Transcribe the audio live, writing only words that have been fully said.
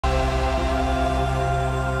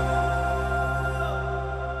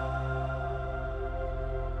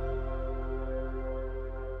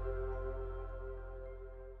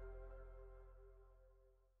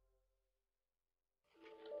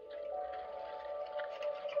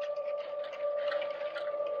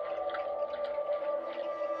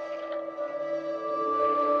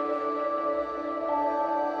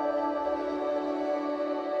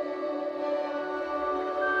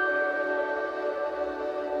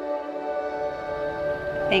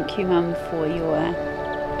Thank you, Mum, for your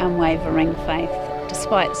unwavering faith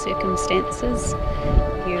despite circumstances.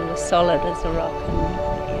 You were solid as a rock, and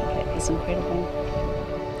yeah, that was incredible.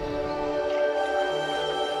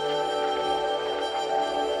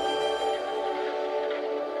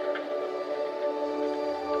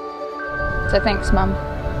 So thanks, Mum,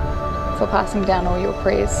 for passing down all your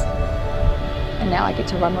prayers, and now I get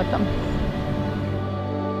to run with them.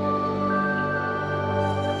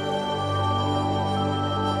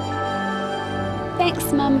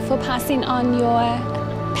 Thanks, Mum, for passing on your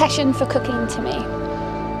passion for cooking to me.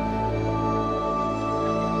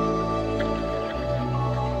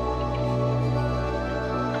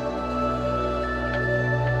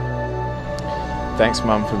 Thanks,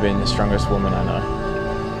 Mum, for being the strongest woman I know.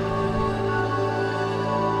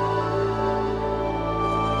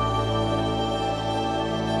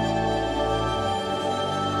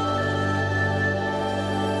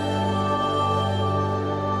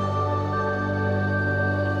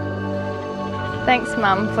 Thanks,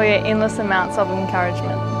 Mum, for your endless amounts of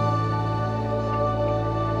encouragement.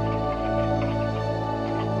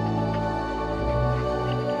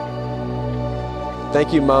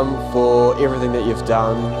 Thank you, Mum, for everything that you've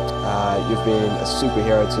done. You've been a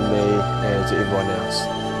superhero to me and to everyone else.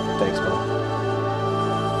 Thanks, Mum.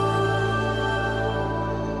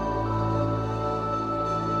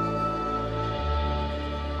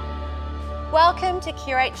 Welcome to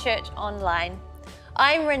Curate Church Online.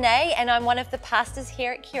 I'm Renee and I'm one of the pastors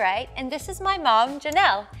here at Curate, and this is my mum,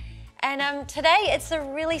 Janelle. And today it's a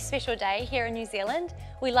really special day here in New Zealand.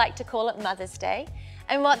 We like to call it Mother's Day.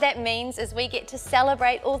 And what that means is we get to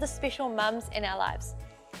celebrate all the special mums in our lives.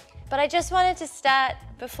 But I just wanted to start,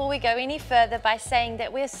 before we go any further, by saying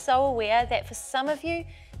that we're so aware that for some of you,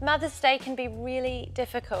 Mother's Day can be really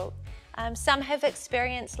difficult. Some have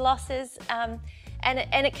experienced losses and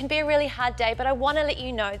it can be a really hard day, but I want to let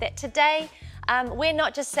you know that today we're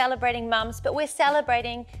not just celebrating mums, but we're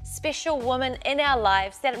celebrating special women in our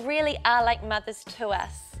lives that really are like mothers to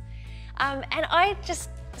us. And I just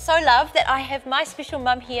so love that I have my special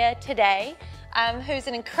mum here today, who's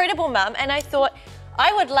an incredible mum, and I thought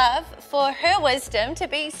I would love for her wisdom to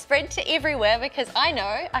be spread to everywhere, because I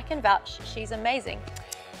know, I can vouch, she's amazing.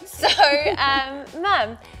 So,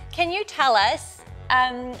 Mum, can you tell us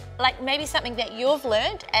like maybe something that you've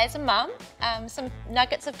learned as a mum, some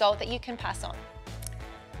nuggets of gold that you can pass on?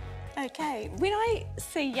 Okay, when I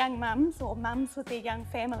see young mums or mums with their young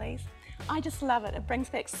families, I just love it. It brings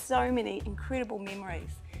back so many incredible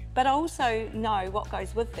memories. But I also know what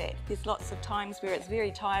goes with that. There's lots of times where it's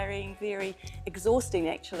very tiring, very exhausting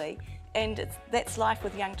actually, and that's life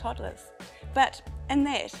with young toddlers. But in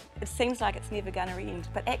that, it seems like it's never going to end,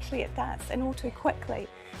 but actually it does, and all too quickly.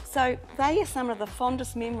 So they are some of the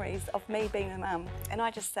fondest memories of me being a mum, and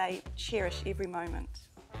I just say cherish every moment.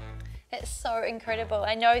 It's so incredible.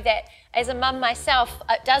 I know that as a mum myself,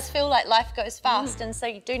 it does feel like life goes fast, and so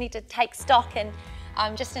you do need to take stock and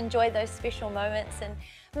just enjoy those special moments. And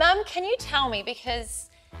Mum, can you tell me, because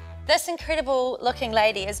this incredible looking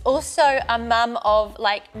lady is also a mum of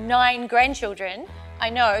like 9 grandchildren. I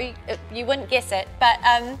know you wouldn't guess it, but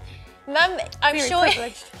Mum, I'm sure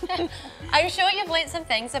you've learnt some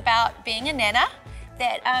things about being a nana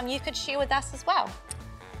that you could share with us as well.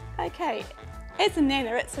 Okay, as a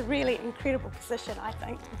nana, it's a really incredible position, I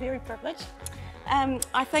think, very privileged.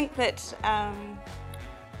 I think that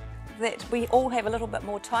that we all have a little bit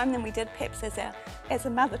more time than we did perhaps as a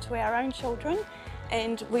mother to our own children,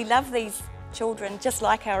 and we love these children just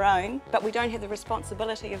like our own, but we don't have the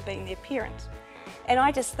responsibility of being their parent. And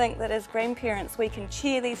I just think that as grandparents we can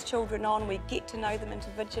cheer these children on, we get to know them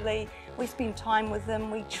individually, we spend time with them,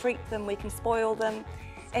 we treat them, we can spoil them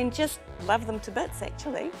and just love them to bits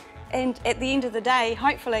actually. And at the end of the day,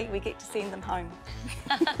 hopefully we get to send them home.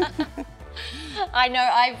 I know,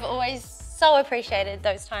 I've always so appreciated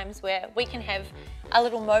those times where we can have a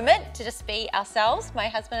little moment to just be ourselves, my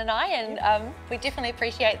husband and I, and we definitely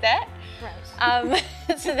appreciate that. Right.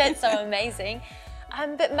 So that's so amazing.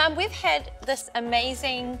 But Mum, we've had this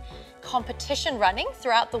amazing competition running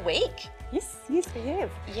throughout the week. Yes, we have.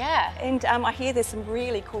 Yeah. And I hear there's some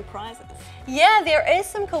really cool prizes. Yeah, there is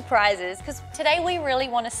some cool prizes, because today we really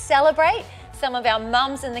want to celebrate some of our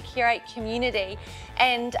mums in the Curate community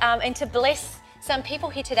and to bless some people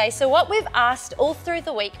here today. So what we've asked all through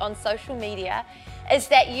the week on social media is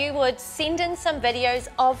that you would send in some videos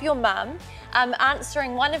of your mum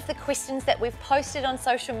answering one of the questions that we've posted on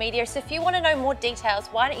social media. So if you want to know more details,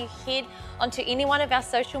 why don't you head onto any one of our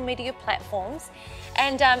social media platforms,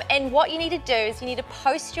 and what you need to do is you need to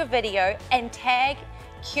post your video and tag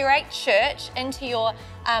Curate Church into your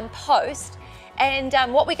post, And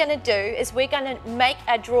what we're going to do is we're going to make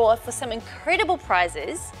a draw for some incredible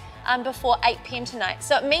prizes before 8 p.m. tonight.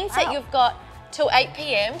 So it means that you've got till 8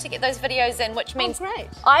 p.m. to get those videos in, which means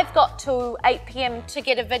I've got till 8 p.m. to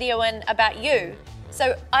get a video in about you.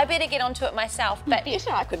 So I better get onto it myself. But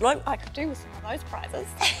better, I could do with some of those prizes,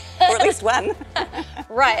 or at least one.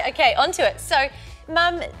 Right, okay, onto it. So,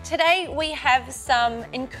 Mum, today we have some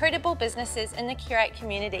incredible businesses in the Curate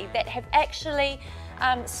community that have actually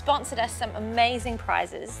sponsored us some amazing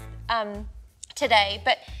prizes today.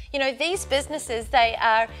 But you know, these businesses, they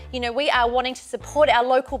are, you know, we are wanting to support our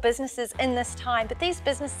local businesses in this time, but these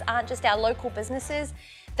businesses aren't just our local businesses,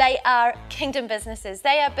 they are kingdom businesses.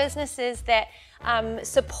 They are businesses that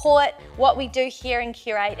support what we do here in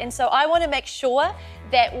Curate. And so I want to make sure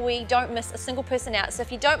that we don't miss a single person out. So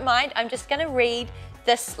if you don't mind, I'm just going to read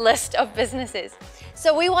this list of businesses.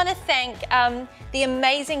 So we want to thank the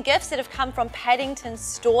amazing gifts that have come from Paddington's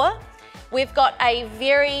store. We've got a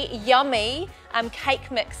very yummy cake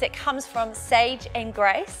mix that comes from Sage and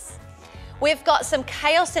Grace. We've got some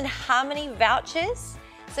Chaos and Harmony vouchers,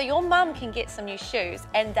 so your mum can get some new shoes,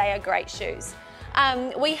 and they are great shoes.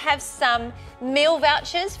 We have some meal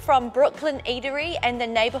vouchers from Brooklyn Eatery and the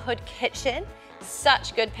Neighborhood Kitchen.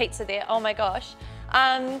 Such good pizza there, oh my gosh.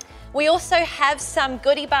 We also have some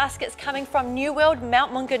goodie baskets coming from New World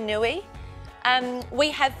Mount Maunganui.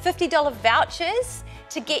 We have $50 vouchers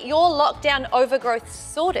to get your lockdown overgrowth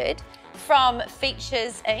sorted from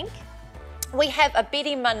Features Inc. We have a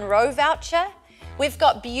Betty Monroe voucher. We've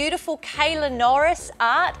got beautiful Kayla Norris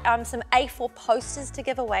art, some A4 posters to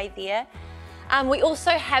give away there. We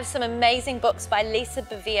also have some amazing books by Lisa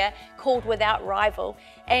Bevere called Without Rival.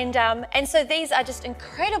 And so these are just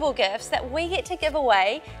incredible gifts that we get to give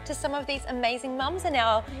away to some of these amazing mums in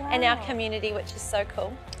our community, which is so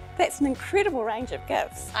cool. That's an incredible range of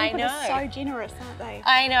gifts. People are so generous, aren't they?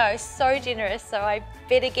 I know, so generous. So I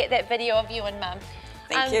better get that video of you and Mum.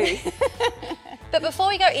 Thank you. But before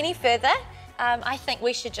we go any further, I think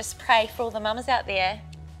we should just pray for all the mums out there.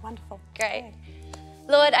 Wonderful. Great.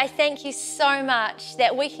 Lord, I thank you so much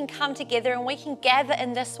that we can come together and we can gather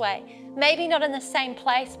in this way. Maybe not in the same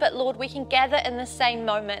place, but Lord, we can gather in the same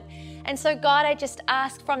moment. And so God, I just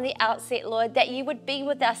ask from the outset, Lord, that you would be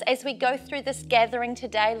with us as we go through this gathering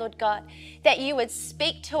today, Lord God, that you would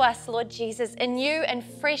speak to us, Lord Jesus, in new and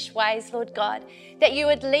fresh ways, Lord God, that you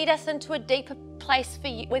would lead us into a deeper place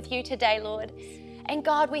with you today, Lord. And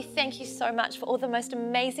God, we thank you so much for all the most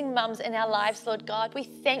amazing mums in our lives, Lord God. We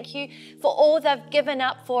thank you for all they've given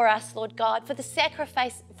up for us, Lord God, for the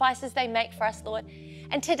sacrifices they make for us, Lord.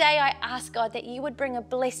 And today I ask, God, that you would bring a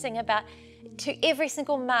blessing to every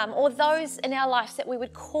single mum, or those in our lives that we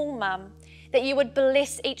would call mum, that you would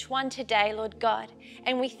bless each one today, Lord God.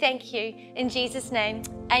 And we thank you in Jesus' name.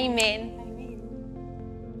 Amen.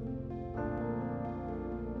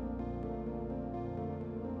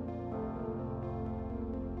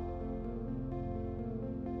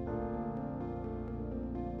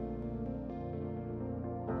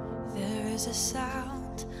 There is a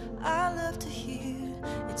sound I love to hear.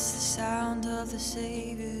 It's the sound of the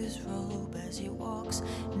Savior's robe as he walks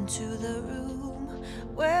into the room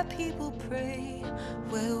where people pray,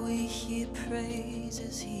 where we hear praise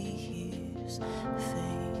as he hears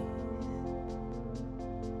faith.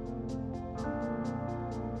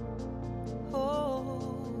 Oh,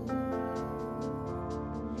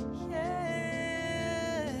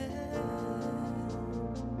 yeah.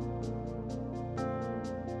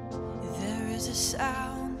 There is a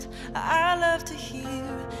sound I love to hear.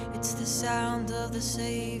 It's the sound of the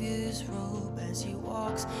Savior's robe as he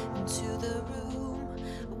walks into the room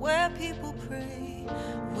where people pray,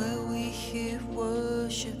 where we hear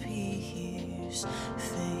worship, he hears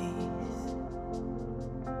faith.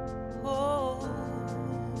 Oh,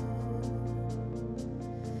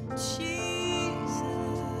 Jesus.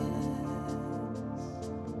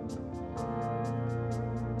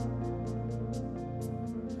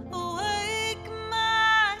 Awake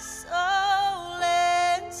my soul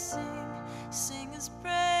and sing his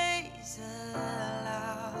praise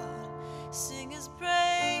aloud, sing his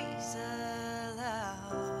praise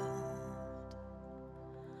aloud.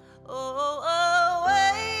 Oh,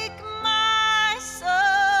 awake my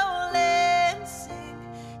soul and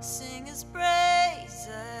sing his praise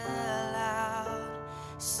aloud.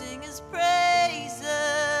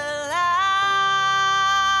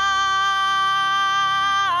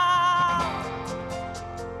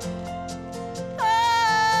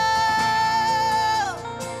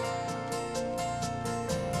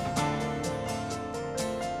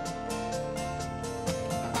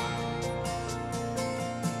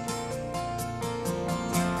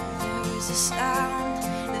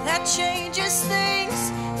 strangest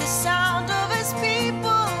things, the sound of his people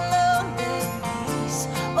on their knees.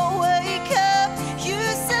 Oh, wake up, you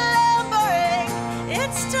slumbering,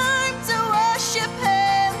 it's time to worship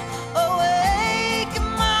him. Awake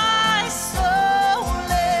my soul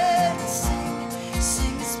and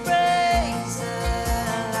sing his praise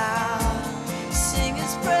aloud, sing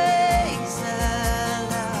his praise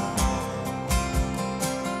aloud.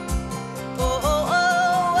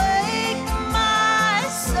 Oh, awake my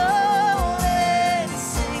soul and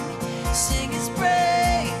sing his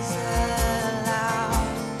praise aloud,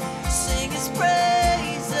 sing his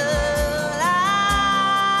praise aloud.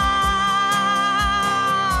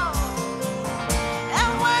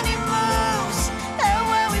 And when he moves, and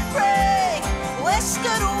when we pray, we're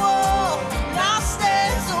stood a wall, now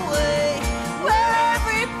stands away, where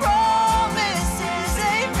every promise is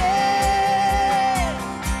amen.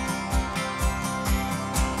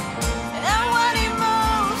 And when he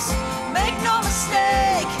moves, make no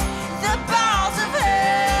mistake, the bowels of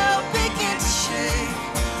hell begin to shake.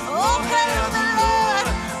 Oh, hail the Lord,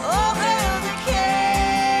 oh, hail the King.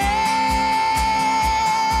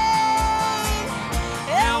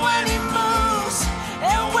 And when he moves,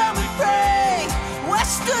 and when we pray, we're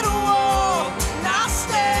stood a wall, now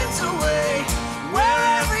stands away, where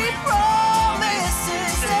every promise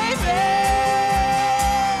is amen.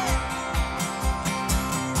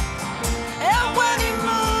 And when he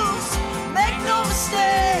moves, make no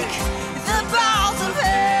mistake, the bowels of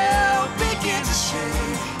hell begin to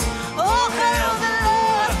shake. Oh, hail the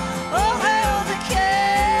Lord, oh, hail the King.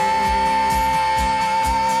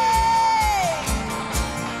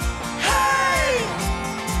 Hey,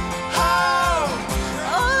 oh,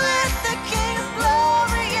 oh, let the King of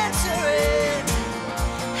Glory enter in.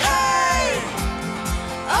 Hey,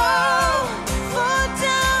 oh, fall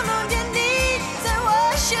down on your knees and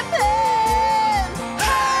worship him.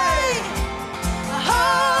 Hey,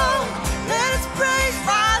 oh, let his praise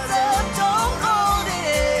rise up, don't hold it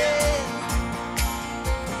in.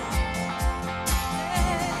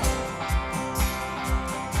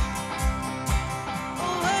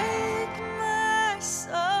 Awake my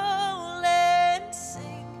soul and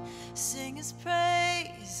sing his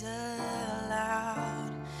praise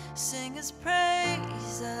aloud, sing his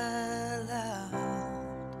praise aloud.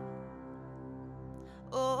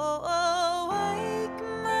 Oh, awake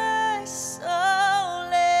my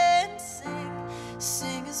soul and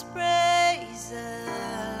sing his praise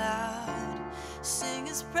aloud, sing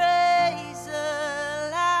his praise aloud.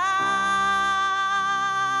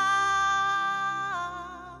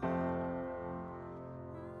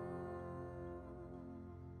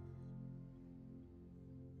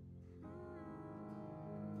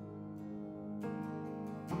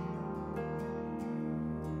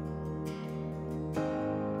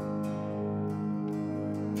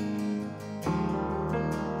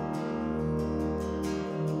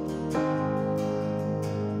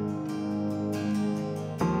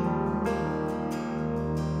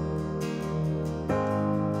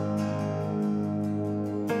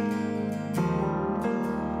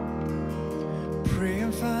 Pray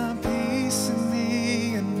and find peace in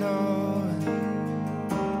the unknown.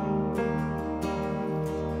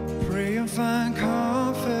 Pray and find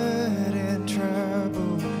comfort in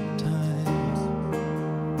troubled times.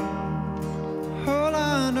 All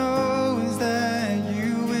I know is that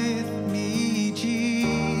you with me,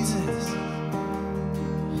 Jesus,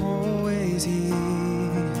 always here.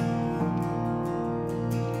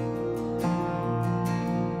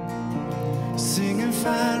 Sing and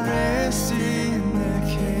find rest in the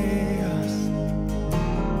chaos.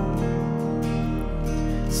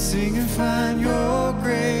 Sing and find your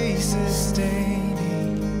grace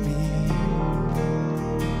sustaining me.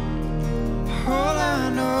 All I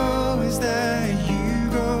know is that you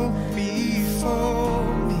go before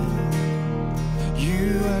me.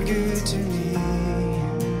 You are good to me.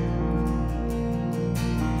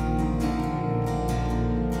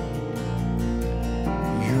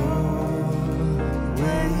 Your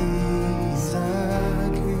ways are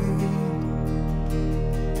good.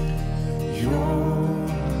 Your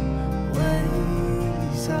ways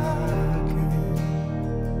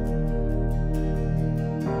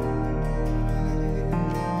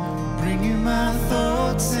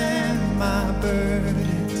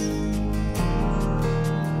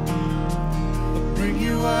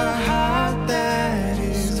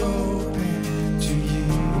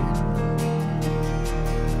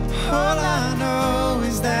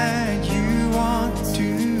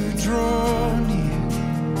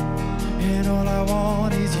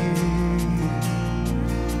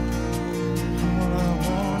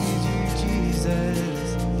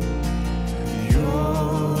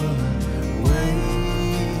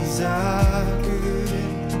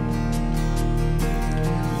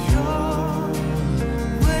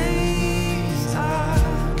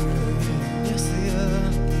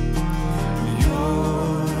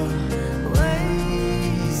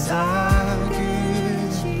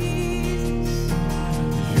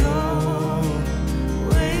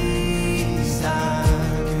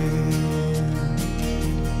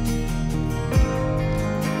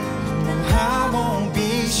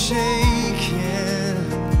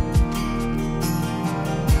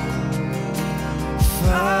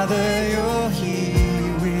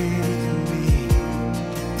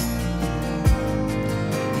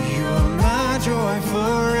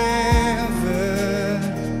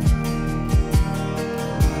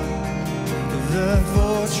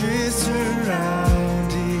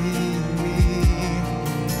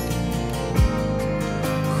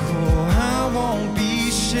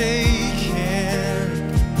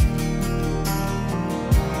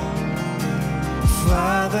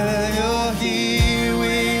Father, you're here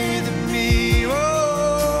with me.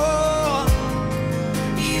 Oh,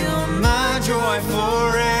 you're my joy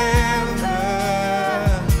forever.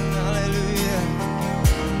 Hallelujah.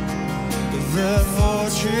 The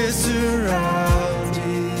fortress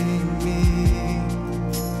surrounding me.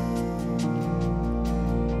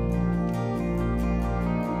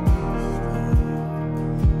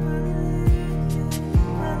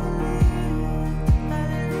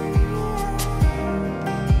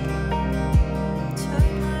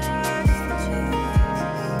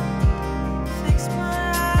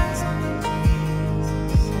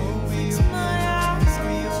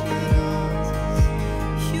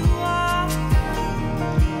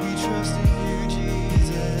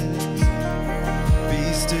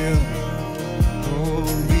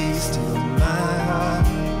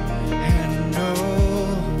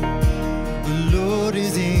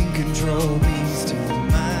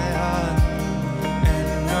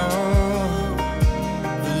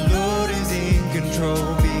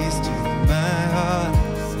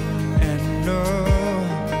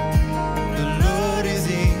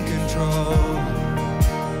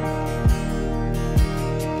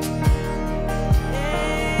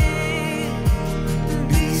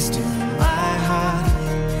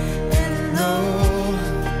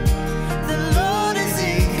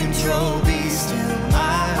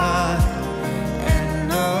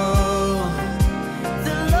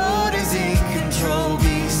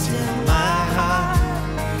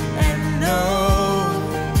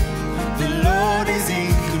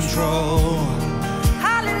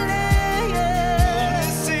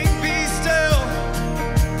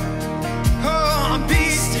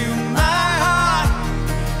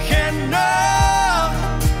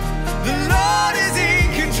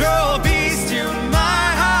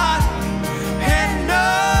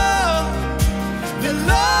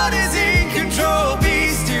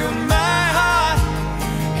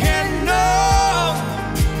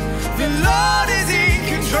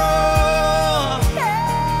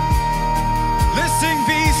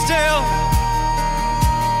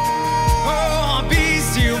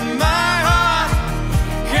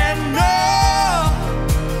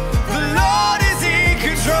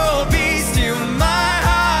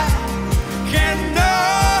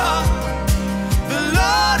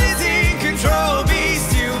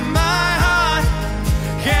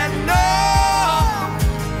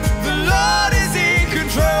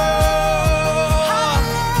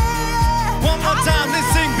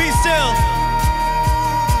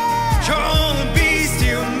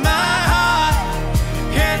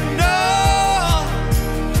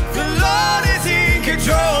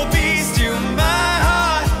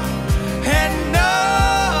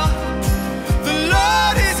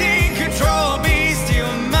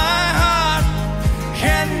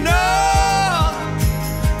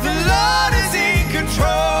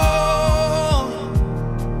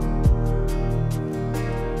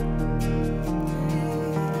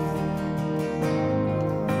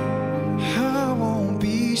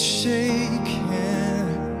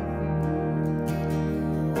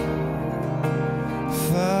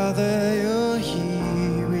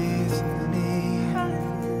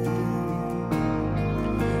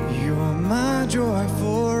 Joy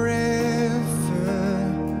forever,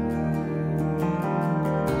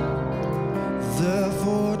 the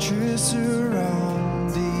fortress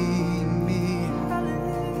surrounding me.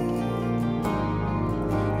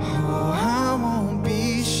 Oh, I won't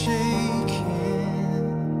be shaken.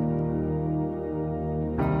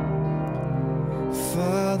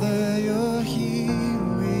 Father, you're here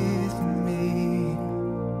with me.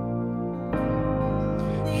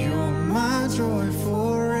 You're my joy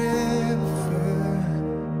forever.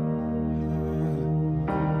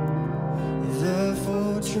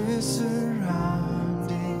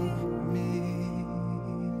 Surrounding me.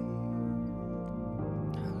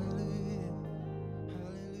 Hallelujah.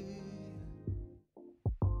 Hallelujah.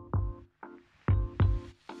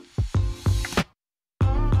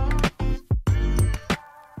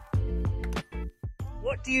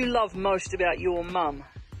 What do you love most about your mum?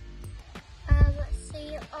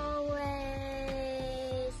 She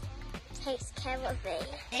always takes care of me.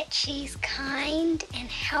 That she's kind and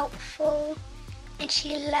helpful, and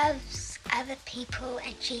she loves other people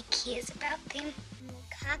and she cares about them.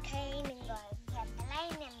 Kakaing and going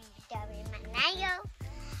trampoline and doing my nail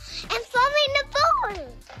and following the ball.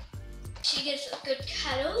 She gives us good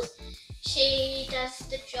cuddles, she does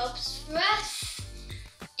the jobs for us,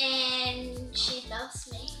 and she loves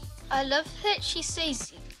me. I love that she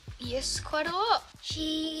says yes quite a lot.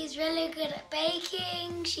 She's really good at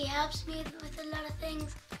baking, she helps me with a lot of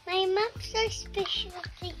things. My mum's so special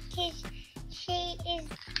because she is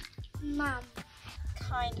Mum.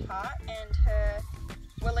 Kind heart and her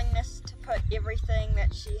willingness to put everything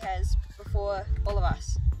that she has before all of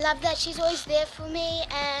us. Love that she's always there for me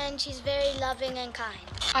and she's very loving and kind.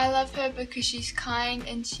 I love her because she's kind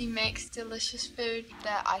and she makes delicious food.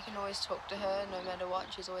 That I can always talk to her no matter what,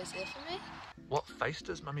 she's always there for me. What face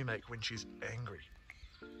does Mummy make when she's angry?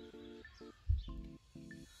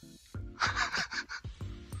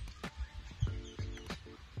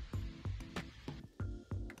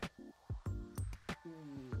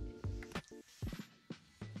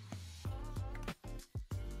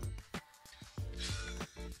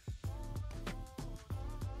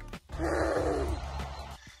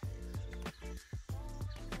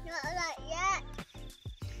 Not like yet.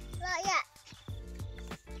 Not yet.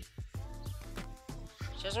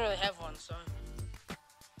 She doesn't really have one, so.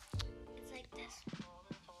 It's like this.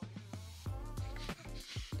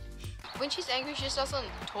 When she's angry, she just doesn't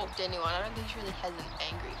talk to anyone. I don't think she really has an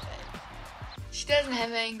angry face. She doesn't have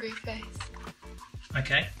an angry face.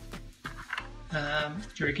 Okay. Do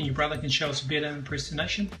you reckon your brother can show us a better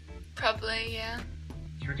impersonation? Probably, yeah.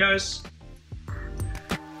 Here it goes.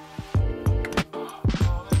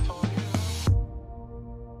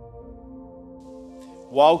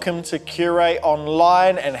 Welcome to Curate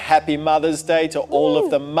Online and happy Mother's Day to all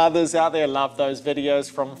of the mothers out there. Love those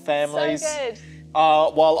videos from families. So good.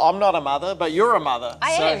 Well, I'm not a mother, but you're a mother.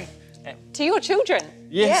 I am. To your children.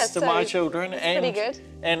 Yes, yeah, to my children. That's pretty good.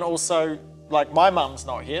 And also, like, my mum's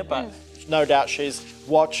not here, but no doubt she's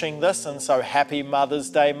watching this. And so happy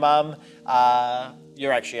Mother's Day, Mum.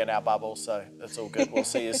 You're actually in our bubble, so it's all good. We'll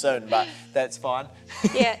see you soon, but that's fine.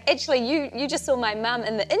 Yeah, actually, you just saw my mum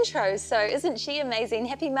in the intro, so isn't she amazing?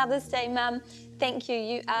 Happy Mother's Day, Mum. Thank you.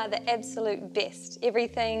 You are the absolute best.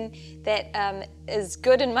 Everything that is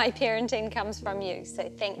good in my parenting comes from you, so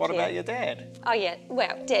thank you. What about your dad? Oh, yeah.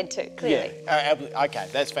 Well, Dad too, clearly. Yeah, okay,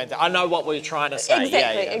 that's fantastic. I know what we're trying to say.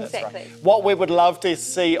 Exactly, yeah, exactly. Right. What we would love to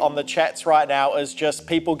see on the chats right now is just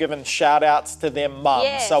people giving shout-outs to their mums.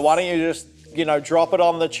 Yes. So why don't you just, drop it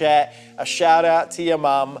on the chat, a shout-out to your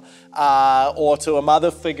mum or to a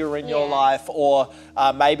mother figure in your life, or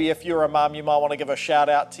maybe if you're a mum, you might want to give a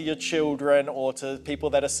shout-out to your children or to people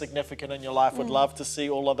that are significant in your life. Would love to see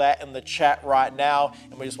all of that in the chat right now,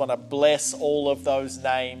 and we just want to bless all of those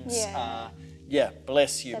names.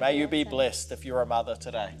 Bless you. May you be blessed if you're a mother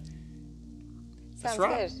today. Sounds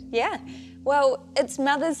right. good. Yeah. Well, it's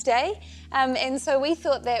Mother's Day, and so we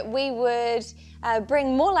thought that we would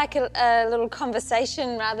bring more like a little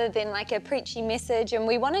conversation rather than like a preachy message, and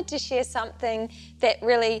we wanted to share something that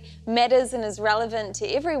really matters and is relevant to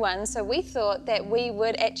everyone. So we thought that we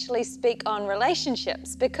would actually speak on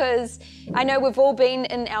relationships, because I know we've all been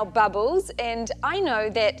in our bubbles, and I know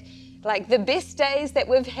that like the best days that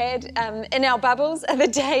we've had in our bubbles are the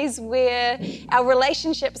days where our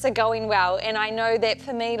relationships are going well. And I know that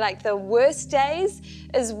for me, like the worst days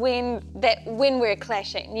is when we're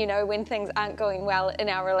clashing, when things aren't going well in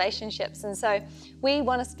our relationships. And so we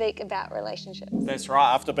want to speak about relationships. That's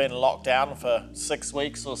right. After being locked down for 6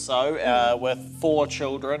 weeks or so with 4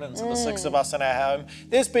 children and so the 6 of us in our home,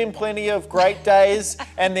 there's been plenty of great days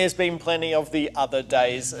and there's been plenty of the other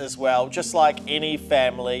days as well, just like any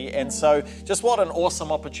family. And so just what an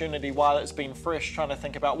awesome opportunity while it's been fresh, trying to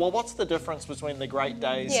think about, well, what's the difference between the great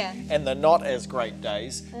days and the not as great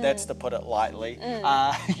days? That's to put it lightly.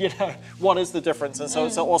 What is the difference? And so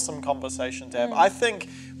it's an awesome conversation to have. I think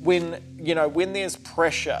when there's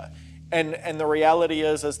pressure, and the reality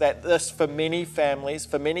is that this, for many families,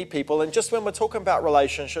 for many people, and just when we're talking about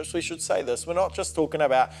relationships, we should say this, we're not just talking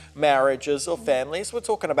about marriages or families, we're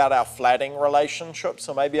talking about our flatting relationships,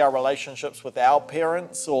 or maybe our relationships with our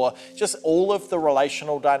parents, or just all of the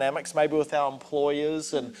relational dynamics, maybe with our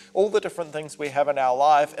employers, and all the different things we have in our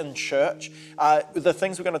life, in church. The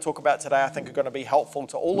things we're going to talk about today, I think, are going to be helpful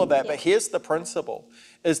to all of that. But here's the principle,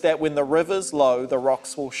 is that when the river's low, the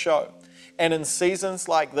rocks will show. And in seasons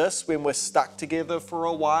like this, when we're stuck together for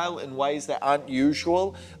a while in ways that aren't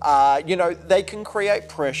usual, they can create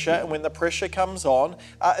pressure. And when the pressure comes on,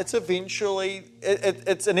 it's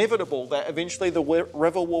inevitable that eventually the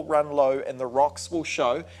river will run low and the rocks will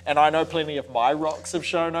show. And I know plenty of my rocks have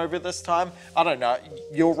shown over this time. I don't know,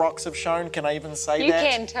 your rocks have shown. Can I even say you that? You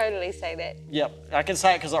can totally say that. Yep, I can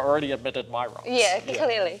say it because I already admitted my rocks. Yeah,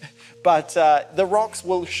 clearly. But the rocks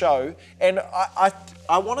will show. And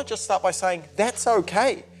I want to just start by saying that's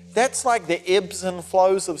okay. that's like the ebbs and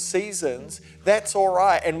flows of seasons. That's all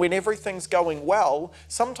right. And when everything's going well,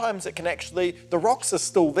 sometimes it can actually, the rocks are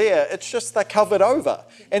still there. It's just they're covered over.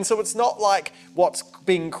 And so it's not like what's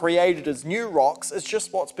being created as new rocks. It's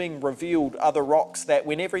just what's being revealed are the rocks that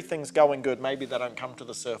when everything's going good, maybe they don't come to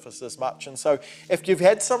the surface as much. And so if you've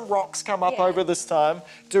had some rocks come up over this time,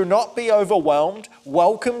 do not be overwhelmed.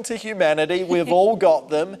 Welcome to humanity. We've all got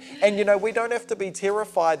them. And you know, we don't have to be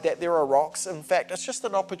terrified that there are rocks. In fact, it's just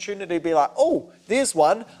an opportunity to be like, oh, there's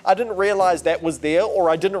one. I didn't realize that was there, or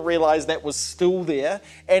I didn't realize that was still there.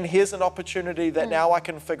 And here's an opportunity that now I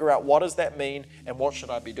can figure out what does that mean and what should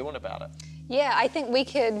I be doing about it. Yeah, I think we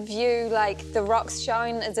could view like the rocks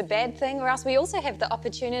shown as a bad thing, or else we also have the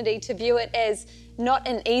opportunity to view it as not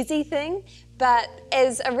an easy thing, but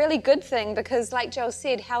as a really good thing, because like Joel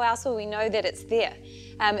said, how else will we know that it's there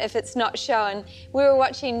if it's not shown? We were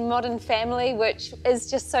watching Modern Family, which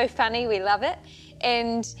is just so funny, we love it.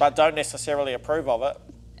 But don't necessarily approve of it.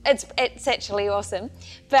 It's actually awesome.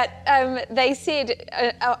 But they said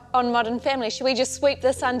on Modern Family, should we just sweep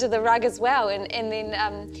this under the rug as well? And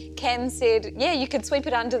then Cam said, yeah, you could sweep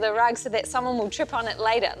it under the rug so that someone will trip on it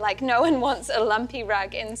later. Like no one wants a lumpy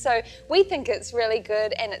rug. And so we think it's really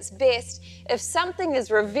good and it's best. If something is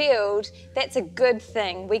revealed, that's a good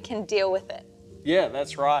thing. We can deal with it. Yeah,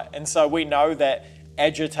 that's right. And so we know that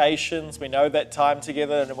agitations, we know that time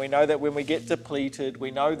together, and we know that when we get depleted, we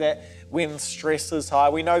know that when stress is high,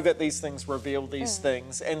 we know that these things reveal these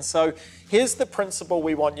things. And so here's the principle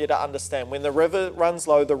we want you to understand. When the river runs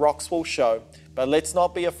low, the rocks will show. But let's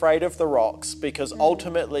not be afraid of the rocks, because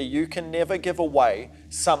ultimately you can never give away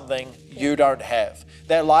something you don't have.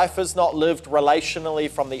 That life is not lived relationally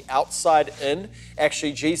from the outside in.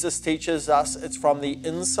 Actually, Jesus teaches us it's from the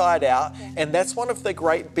inside out. And that's one of the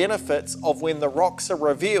great benefits of when the rocks are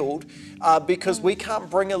revealed, because we can't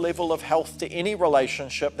bring a level of health to any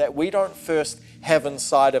relationship that we don't first have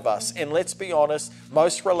inside of us. And let's be honest,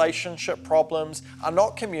 most relationship problems are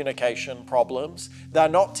not communication problems. They're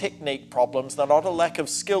not technique problems. They're not a lack of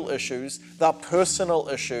skill issues. They're personal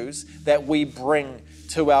issues that we bring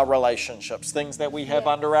to our relationships, things that we have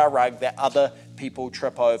under our rug that other people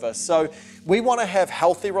trip over. So we want to have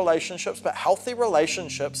healthy relationships, but healthy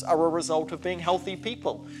relationships are a result of being healthy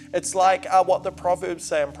people. It's like what the Proverbs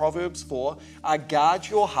say in Proverbs 4, guard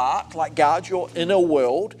your heart, like guard your inner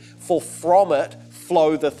world, for from it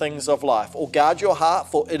flow the things of life. Or guard your heart,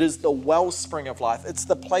 for it is the wellspring of life. It's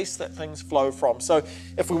the place that things flow from. So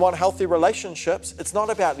if we want healthy relationships, it's not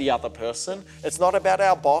about the other person. It's not about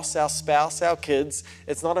our boss, our spouse, our kids.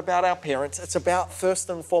 It's not about our parents. It's about first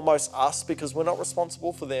and foremost us, because we're not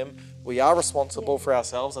responsible for them. We are responsible for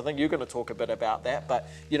ourselves. I think you're going to talk a bit about that, but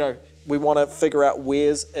you know, we want to figure out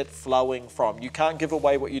where's it flowing from. You can't give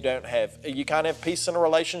away what you don't have. You can't have peace in a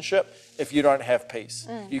relationship if you don't have peace.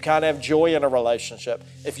 You can't have joy in a relationship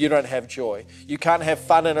if you don't have joy. You can't have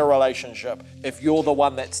fun in a relationship if you're the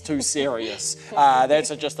one that's too serious. That's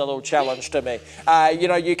just a little challenge to me. You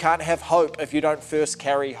know, you can't have hope if you don't first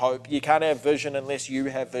carry hope. You can't have vision unless you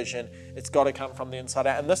have vision. It's got to come from the inside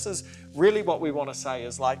out. And this is really what we want to say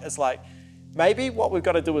is like, it's like, maybe what we've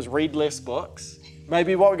got to do is read less books.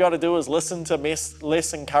 Maybe what we've got to do is listen to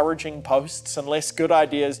less encouraging posts and less good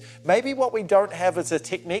ideas. Maybe what we don't have is a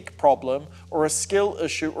technique problem or a skill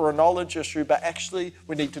issue or a knowledge issue, but actually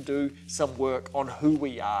we need to do some work on who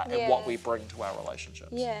we are and what we bring to our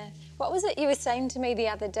relationships. Yeah. What was it you were saying to me the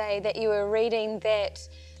other day, that you were reading that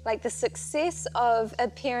like the success of a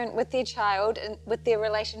parent with their child and with their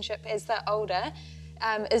relationship as they're older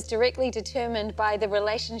is directly determined by the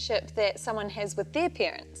relationship that someone has with their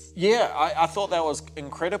parents. Yeah, I thought that was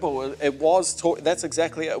incredible. It was that's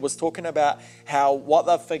exactly it. It was talking about how what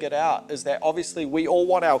they've figured out is that obviously we all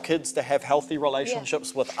want our kids to have healthy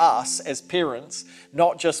relationships with us as parents,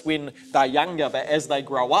 not just when they're younger, but as they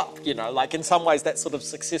grow up. You know, like in some ways that sort of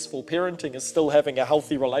successful parenting is still having a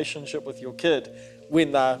healthy relationship with your kid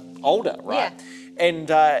when they're older, right? Yeah. And,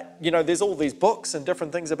 you know, there's all these books and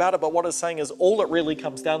different things about it, but what it's saying is all it really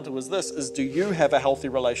comes down to is this, is do you have a healthy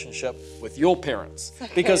relationship with your parents?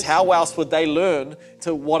 Because how else would they learn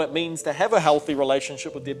to what it means to have a healthy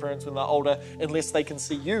relationship with their parents when they're older, unless they can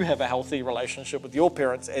see you have a healthy relationship with your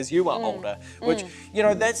parents as you are older? Which, you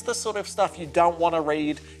know, that's the sort of stuff you don't want to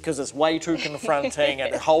read because it's way too confronting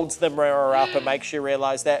and it holds the mirror up and makes you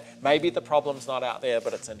realize that maybe the problem's not out there,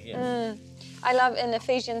 but it's in here. I love in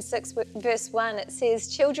Ephesians 6 verse 1, it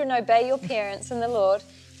says, children, obey your parents in the Lord,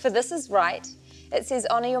 for this is right. It says,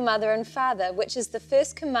 honor your mother and father, which is the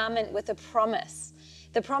first commandment with a promise.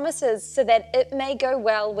 The promise is so that it may go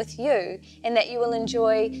well with you and that you will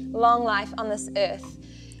enjoy long life on this earth.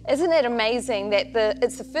 Isn't it amazing that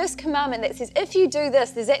it's the first commandment that says, if you do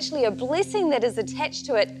this, there's actually a blessing that is attached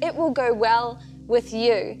to it. It will go well with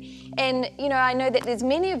you. And, you know, I know that there's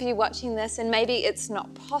many of you watching this and maybe it's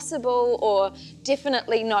not possible or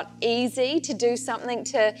definitely not easy to do something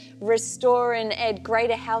to restore and add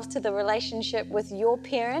greater health to the relationship with your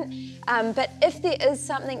parent. But if there is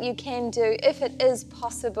something you can do, if it is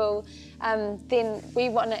possible, then we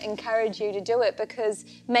want to encourage you to do it, because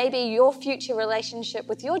maybe your future relationship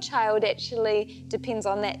with your child actually depends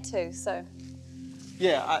on that too. So.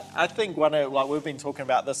 Yeah, I think we've been talking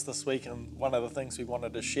about this week, and one of the things we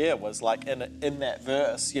wanted to share was like in that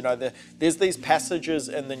verse, you know, there's these passages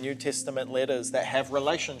in the New Testament letters that have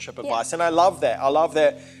relationship advice, and I love that. I love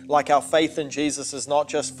that, like, our faith in Jesus is not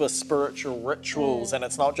just for spiritual rituals, and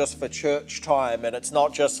it's not just for church time, and it's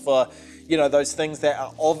not just for, you know, those things that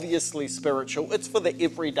are obviously spiritual. It's for the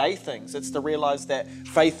everyday things. It's to realize that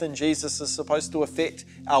faith in Jesus is supposed to affect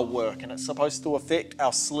our work, and it's supposed to affect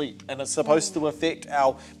our sleep, and it's supposed to affect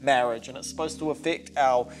our marriage, and it's supposed to affect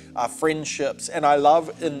our friendships. And I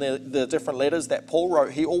love in the different letters that Paul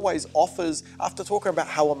wrote, he always offers, after talking about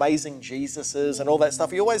how amazing Jesus is and all that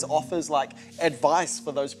stuff, he always offers like advice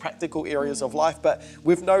for those practical areas of life. But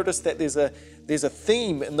we've noticed that there's a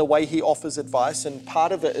theme in the way he offers advice, and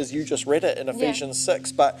part of it is, you just read it in Ephesians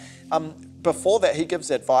 6, but before that he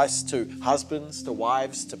gives advice to husbands, to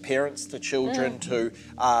wives, to parents, to children, to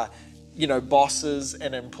you know, bosses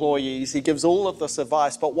and employees. He gives all of this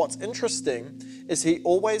advice, but what's interesting is he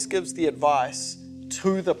always gives the advice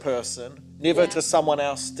to the person, never to someone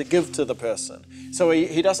else to give to the person. So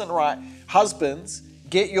he doesn't write, husbands,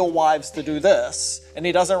 get your wives to do this, and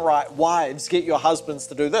he doesn't write, wives, get your husbands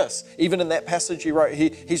to do this. Even in that passage he wrote,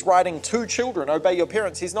 he's writing to children, obey your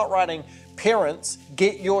parents. He's not writing, parents,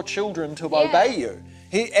 get your children to obey you.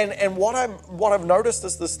 And what I've noticed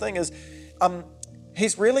is this thing is,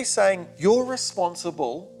 he's really saying you're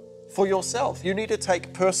responsible for yourself. You need to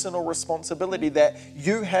take personal responsibility, that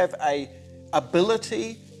you have a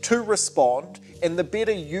ability to respond, and the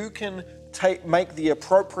better you can make the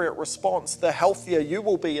appropriate response, the healthier you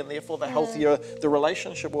will be, and therefore the healthier the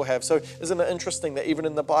relationship will have. So isn't it interesting that even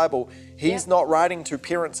in the Bible, he's not writing to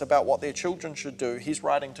parents about what their children should do, he's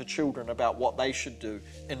writing to children about what they should do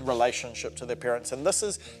in relationship to their parents. And this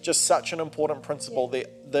is just such an important principle.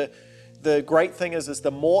 The great thing is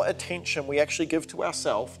the more attention we actually give to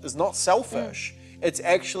ourselves is not selfish. It's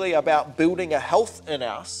actually about building a health in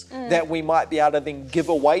us that we might be able to then give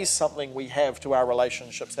away something we have to our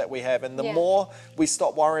relationships that we have. And the more we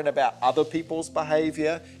stop worrying about other people's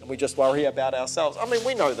behavior and we just worry about ourselves. I mean,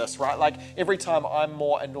 we know this, right? Like, every time I'm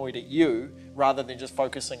more annoyed at you rather than just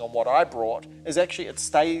focusing on what I brought, is actually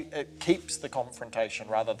it keeps the confrontation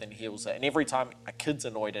rather than heals it. And every time a kid's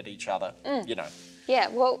annoyed at each other, you know. Yeah,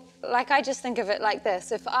 well, like, I just think of it like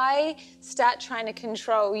this. If I start trying to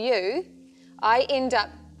control you, I end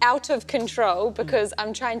up out of control because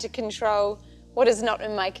I'm trying to control what is not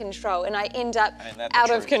in my control, and I end up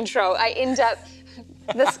out of control. I end up,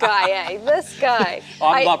 this guy, this guy.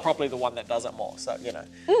 I'm probably the one that does it more, so, you know.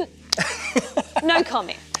 No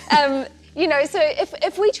comment. You know, so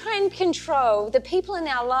if we try and control the people in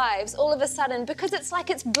our lives, all of a sudden, because it's like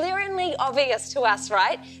it's blaringly obvious to us,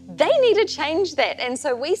 right? They need to change that. And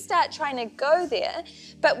so we start trying to go there.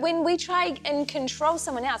 But when we try and control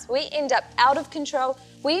someone else, we end up out of control.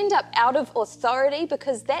 We end up out of authority,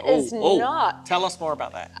 because that is not. Tell us more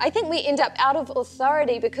about that. I think we end up out of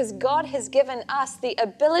authority because God has given us the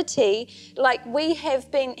ability, like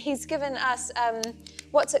he's given us,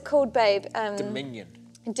 what's it called, babe?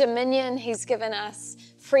 Dominion. He's given us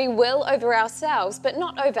free will over ourselves, but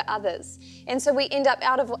not over others. And so we end up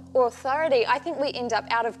out of authority. I think we end up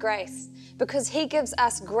out of grace, because he gives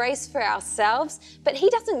us grace for ourselves, but he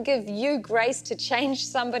doesn't give you grace to change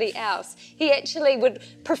somebody else. He actually would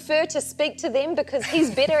prefer to speak to them because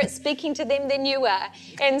he's better at speaking to them than you are.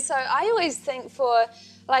 And so I always think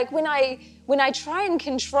when I try and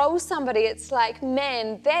control somebody, it's like,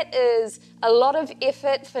 man, that is a lot of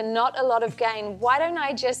effort for not a lot of gain. Why don't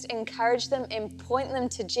I just encourage them and point them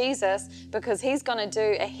to Jesus, because he's going to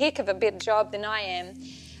do a heck of a better job than I am.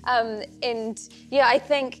 And yeah, I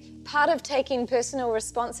think part of taking personal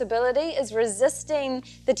responsibility is resisting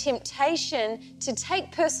the temptation to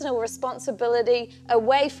take personal responsibility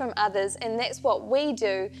away from others. And that's what we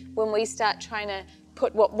do when we start trying to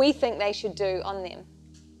put what we think they should do on them.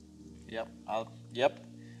 Yep.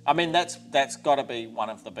 I mean, that's got to be one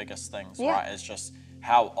of the biggest things, right? It's just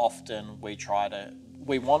how often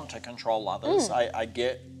we want to control others. I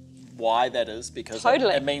get why that is, because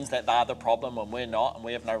it means that they're the problem and we're not, and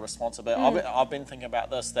we have no responsibility. I've been thinking about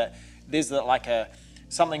this, that there's like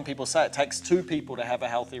something people say, it takes two people to have a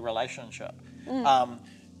healthy relationship.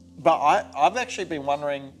 But I've actually been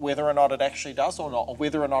wondering whether or not it actually does or not, or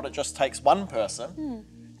whether or not it just takes one person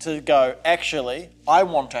to go, actually, I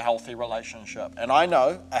want a healthy relationship. And I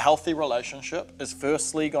know a healthy relationship is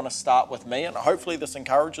firstly going to start with me. And hopefully this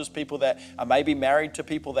encourages people that are maybe married to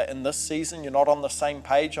people that in this season you're not on the same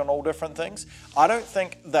page on all different things. I don't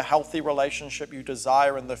think the healthy relationship you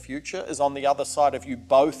desire in the future is on the other side of you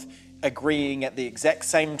both agreeing at the exact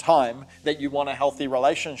same time that you want a healthy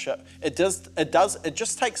relationship. It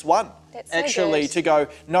just takes one. That's so actually good. to go,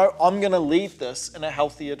 no, I'm going to lead this in a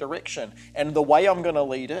healthier direction. And the way I'm going to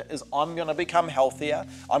lead it is I'm going to become healthier.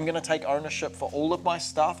 I'm going to take ownership for all of my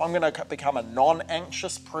stuff. I'm going to become a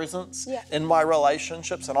non-anxious presence in my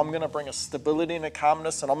relationships, and I'm going to bring a stability and a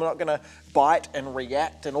calmness, and I'm not going to bite and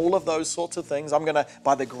react and all of those sorts of things. I'm going to,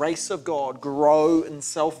 by the grace of God, grow in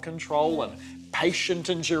self-control and patient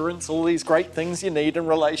endurance, all these great things you need in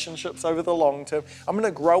relationships over the long term. I'm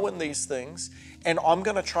going to grow in these things, and I'm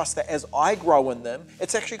going to trust that as I grow in them,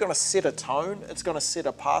 it's actually going to set a tone, it's going to set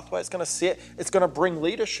a pathway, it's going to bring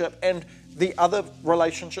leadership, and the other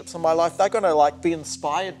relationships in my life, they're going to be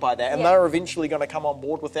inspired by that, and they're eventually going to come on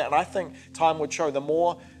board with that. And I think time would show the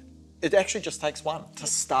more. It actually just takes one to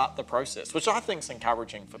start the process, which I think is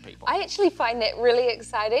encouraging for people. I actually find that really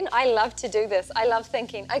exciting. I love to do this. I love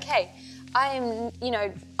thinking, okay, I'm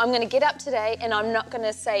going to get up today and I'm not going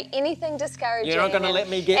to say anything discouraging. You're not going to let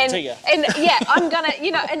me get to you. And yeah, I'm going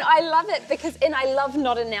to, and I love it and I love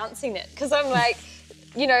not announcing it, because I'm like,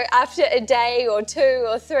 after a day or two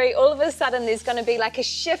or three, all of a sudden there's going to be like a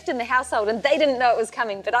shift in the household, and they didn't know it was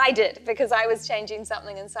coming, but I did, because I was changing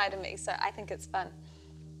something inside of me. So I think it's fun.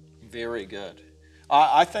 Very good.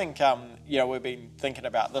 I think, we've been thinking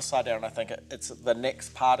about this idea, and I think it's the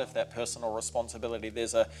next part of that personal responsibility.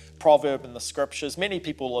 There's a proverb in the scriptures. Many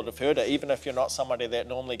people would have heard it. Even if you're not somebody that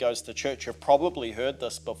normally goes to church, you've probably heard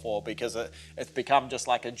this before, because it's become just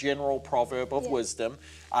like a general proverb of wisdom.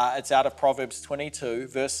 It's out of Proverbs 22,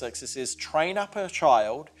 verse 6. It says, "Train up a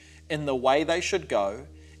child in the way they should go,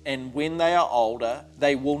 and when they are older,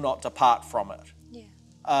 they will not depart from it."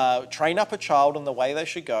 Train up a child in the way they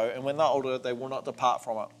should go, and when they're older, they will not depart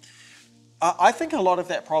from it. I think a lot of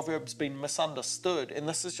that proverb's been misunderstood, and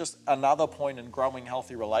this is just another point in growing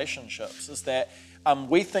healthy relationships, is that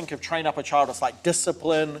we think of train up a child as like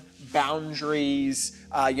discipline, boundaries,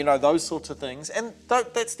 those sorts of things. And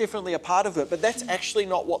that's definitely a part of it, but that's actually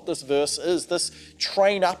not what this verse is. This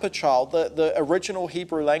train up a child, the original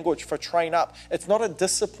Hebrew language for train up, it's not a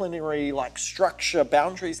disciplinary structure,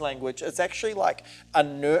 boundaries language. It's actually like a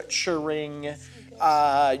nurturing,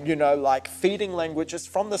 feeding language. It's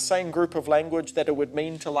from the same group of language that it would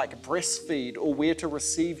mean to breastfeed or where to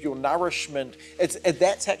receive your nourishment.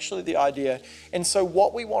 That's actually the idea. And so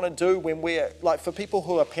what we want to do when we're, for people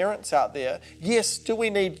who are parents out there, yes, do we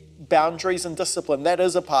need boundaries and discipline? That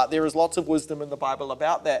is a part. There is lots of wisdom in the Bible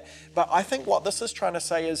about that. But I think what this is trying to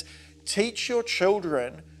say is teach your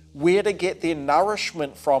children where to get their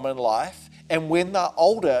nourishment from in life, and when they're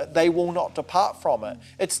older, they will not depart from it.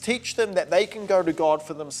 It's teach them that they can go to God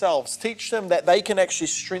for themselves. Teach them that they can actually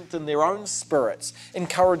strengthen their own spirits,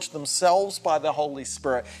 encourage themselves by the Holy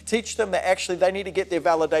Spirit. Teach them that actually they need to get their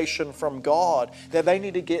validation from God, that they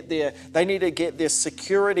need to get their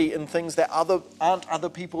security in things that aren't other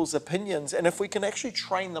people's opinions. And if we can actually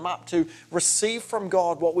train them up to receive from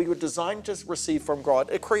God what we were designed to receive from God,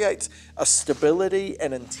 it creates a stability,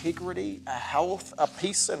 an integrity, a health, a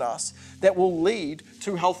peace in us that will lead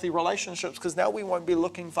to healthy relationships, because now we won't be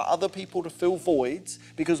looking for other people to fill voids,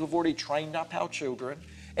 because we've already trained up our children.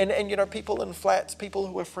 And people in flats, people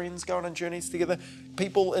who are friends going on journeys together,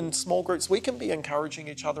 people in small groups, we can be encouraging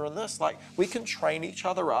each other in this. We can train each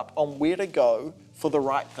other up on where to go for the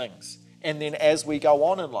right things. And then as we go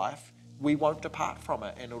on in life, we won't depart from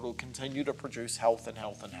it, and it'll continue to produce health and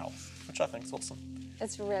health and health, which I think is awesome.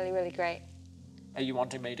 It's really, really great. Are you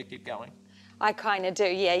wanting me to keep going? I kind of do,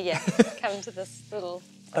 yeah. Come to this little...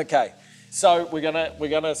 Okay, so we're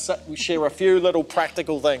gonna share a few little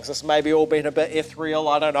practical things. This may be all been a bit ethereal,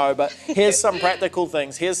 I don't know, but here's some practical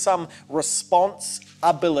things. Here's some response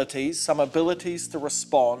abilities, some abilities to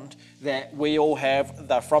respond that we all have.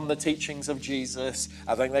 They're from the teachings of Jesus.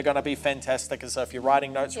 I think they're going to be fantastic. And so if you're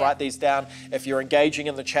writing notes, write these down. If you're engaging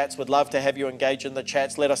in the chats, we'd love to have you engage in the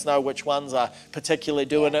chats. Let us know which ones are particularly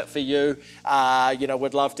doing it for you.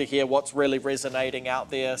 We'd love to hear what's really resonating out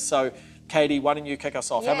there. So Katie, why don't you kick us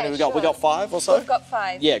off? How many we got? We got 5 or so? We've got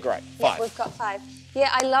 5. Yeah, great. 5. Yeah, we've got 5. Yeah,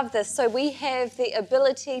 I love this. So we have the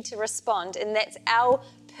ability to respond, and that's our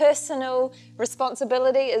personal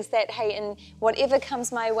responsibility is that, hey, in whatever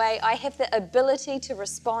comes my way, I have the ability to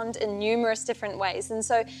respond in numerous different ways. And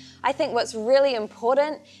so I think what's really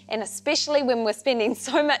important, and especially when we're spending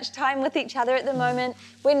so much time with each other at the moment,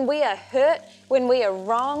 when we are hurt, when we are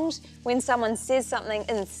wronged, when someone says something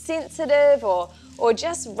insensitive or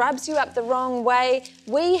just rubs you up the wrong way,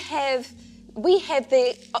 we have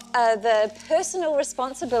the personal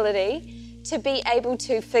responsibility to be able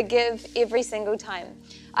to forgive every single time.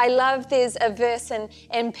 I love there's a verse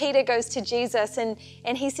and Peter goes to Jesus and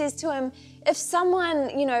he says to him, if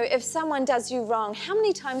someone does you wrong, how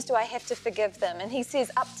many times do I have to forgive them? And he says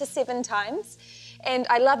up to 7 times. And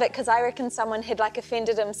I love it because I reckon someone had like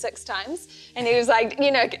offended him 6 times. And he was like,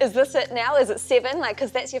 is this it now? Is it 7? Like,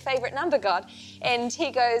 because that's your favorite number, God. And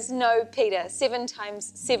he goes, no, Peter, 7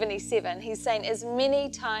 times 77. He's saying as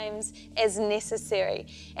many times as necessary.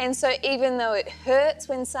 And so even though it hurts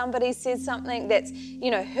when somebody says something that's,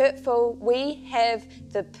 hurtful, we have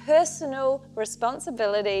the personal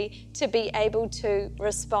responsibility to be able to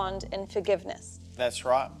respond in forgiveness. That's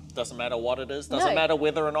right. Doesn't matter what it is. Doesn't matter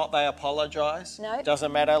whether or not they apologise. No.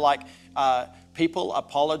 Doesn't matter, people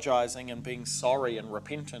apologising and being sorry and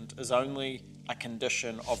repentant is only a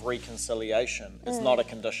condition of reconciliation. It's not a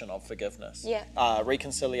condition of forgiveness. Yeah.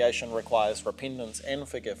 Reconciliation requires repentance and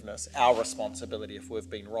forgiveness. Our responsibility, if we've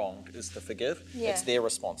been wronged, is to forgive. Yeah. It's their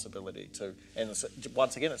responsibility to, and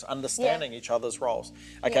once again, it's understanding each other's roles.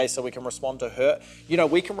 Okay, so we can respond to hurt.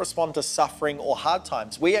 We can respond to suffering or hard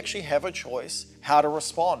times. We actually have a choice how to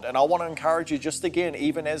respond. And I want to encourage you, just again,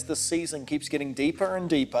 even as the season keeps getting deeper and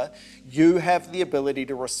deeper, you have the ability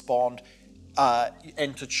to respond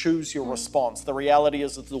and to choose your response. The reality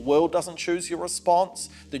is that the world doesn't choose your response.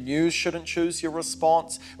 The news shouldn't choose your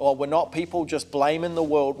response. Or we're not people just blaming the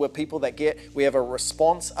world. We're people that we have a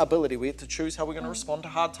responsibility. We have to choose how we're going to respond to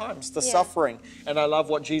hard times, to suffering. And I love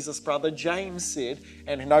what Jesus' brother James said,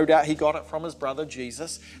 and no doubt he got it from his brother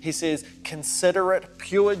Jesus. He says, consider it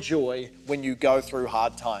pure joy when you go through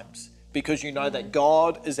hard times, because you know that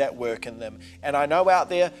God is at work in them. And I know out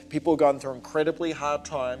there, people are going through incredibly hard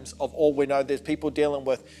times. We know there's people dealing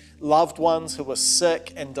with loved ones who are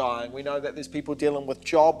sick and dying. We know that there's people dealing with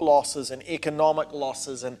job losses and economic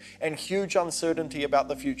losses and huge uncertainty about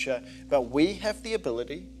the future. But we have the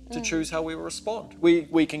ability to choose how we respond.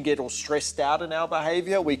 We can get all stressed out in our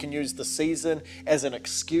behavior. We can use the season as an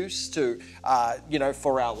excuse to,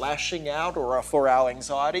 for our lashing out or for our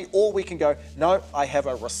anxiety. Or we can go, no, I have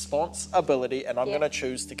a responsibility and I'm going to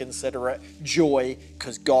choose to consider it joy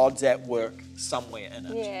because God's at work somewhere in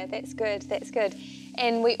it. Yeah, that's good. That's good.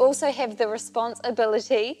 And we also have the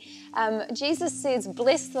responsibility. Jesus says,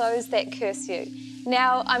 bless those that curse you.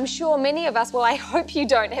 Now, I'm sure many of us, well, I hope you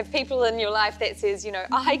don't have people in your life that says,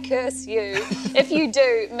 I curse you. If you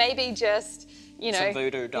do, maybe just, some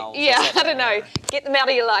voodoo dolls. Yeah, I don't know, get them out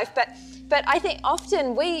of your life. But I think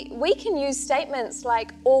often we can use statements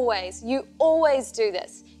like always. You always do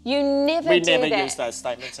this. You never do that. We never use those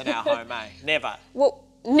statements in our home, eh? Never. Well,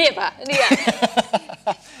 never,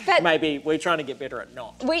 yeah. But maybe we're trying to get better at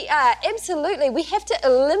not. We are, absolutely. We have to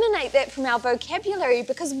eliminate that from our vocabulary,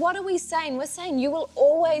 because what are we saying? We're saying you will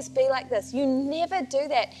always be like this. You never do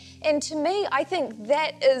that. And to me, I think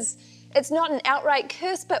that it's not an outright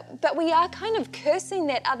curse, but we are kind of cursing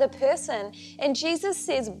that other person. And Jesus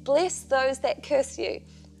says, bless those that curse you.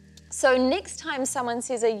 So next time someone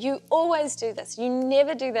says, you always do this, you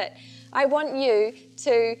never do that, I want you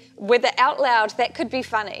to, whether out loud, that could be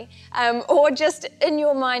funny, or just in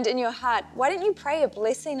your mind, in your heart, why don't you pray a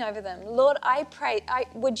blessing over them? Lord, I pray,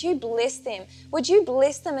 would you bless them? Would you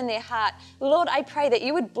bless them in their heart? Lord, I pray that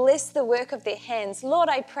you would bless the work of their hands. Lord,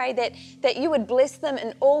 I pray that you would bless them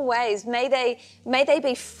in all ways. May they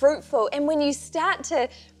be fruitful. And when you start to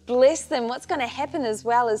bless them, what's going to happen as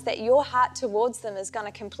well is that your heart towards them is going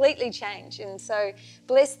to completely change. And so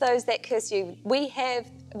bless those that curse you. We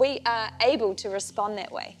are able to respond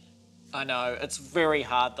that way. I know, it's very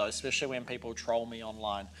hard though, especially when people troll me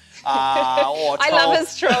online. I love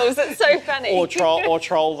his trolls, it's so funny. Or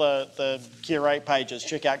troll the Curate pages.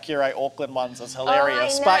 Check out Curate Auckland ones, it's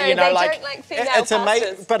hilarious. Oh, I know. But they don't like female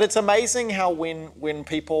pastors. But it's amazing how when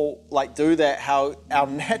people do that, how our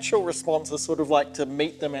natural response is sort of like to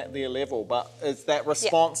meet them at their level. But it's that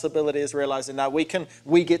responsibility is realising, no, we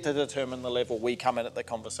get to determine the level we come in at the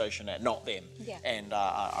conversation at, not them. Yeah. And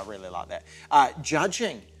I really like that.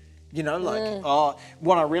 Judging.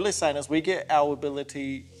 What I'm really saying is we get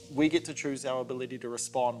to choose our ability to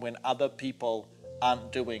respond when other people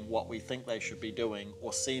aren't doing what we think they should be doing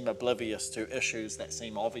or seem oblivious to issues that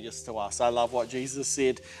seem obvious to us. I love what Jesus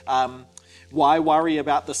said. Why worry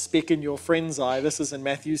about the speck in your friend's eye? This is in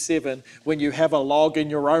Matthew 7, when you have a log in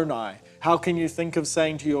your own eye. How can you think of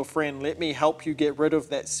saying to your friend, let me help you get rid of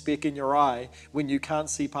that speck in your eye, when you can't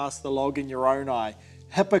see past the log in your own eye?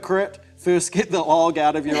 Hypocrite, first get the log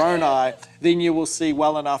out of your own eye, then you will see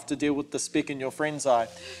well enough to deal with the speck in your friend's eye.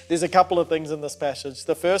 There's a couple of things in this passage.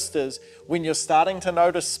 The first is, when you're starting to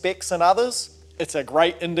notice specks in others, it's a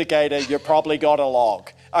great indicator you've probably got a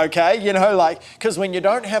log. Okay, you know, like, because when you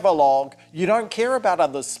don't have a log, you don't care about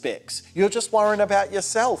others' specks. You're just worrying about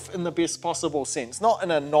yourself in the best possible sense, not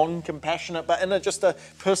in a non-compassionate, but in just a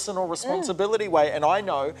personal responsibility way. And I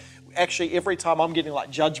know, actually, every time I'm getting like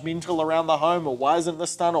judgmental around the home, or why isn't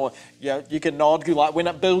this done, or you can nod, like when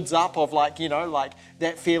it builds up of like, you know, like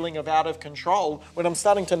that feeling of out of control, when I'm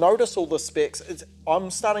starting to notice all the specks, I'm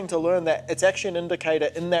starting to learn that it's actually an indicator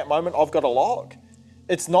in that moment I've got a log.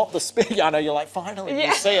 It's not the speck. I know you're like, finally,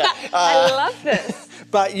 you see it. I love this.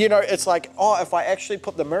 But, you know, it's like, oh, if I actually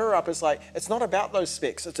put the mirror up, it's like, it's not about those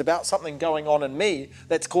specks. It's about something going on in me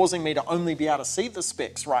that's causing me to only be able to see the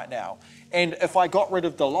specks right now. And if I got rid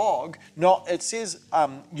of the log, it says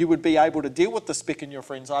you would be able to deal with the speck in your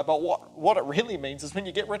friend's eye, but what it really means is when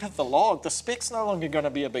you get rid of the log, the speck's no longer going to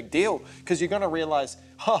be a big deal, because you're going to realize,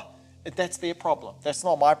 that's their problem. That's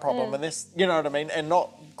not my problem. And this, you know what I mean? And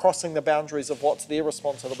not crossing the boundaries of what's their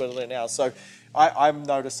responsibility now. So I'm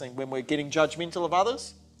noticing when we're getting judgmental of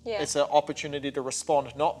others, it's an opportunity to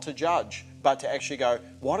respond, not to judge, but to actually go,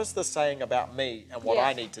 what is this saying about me and what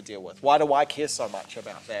I need to deal with? Why do I care so much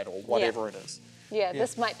about that, or whatever it is? Yeah,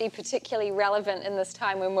 this might be particularly relevant in this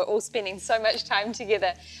time when we're all spending so much time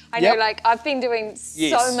together. I know, like, I've been doing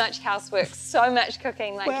so much housework, so much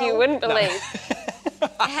cooking, like you wouldn't believe.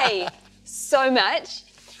 Hey, so much.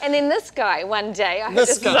 And then this guy one day, I hope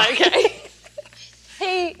this is okay.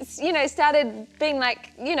 He, you know, started being like,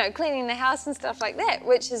 you know, cleaning the house and stuff like that,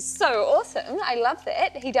 which is so awesome. I love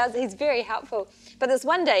that. He's very helpful. But this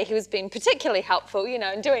one day he was being particularly helpful, you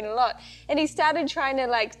know, and doing a lot. And he started trying to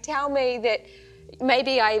like tell me that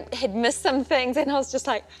maybe I had missed some things, and I was just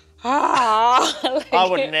like, like, I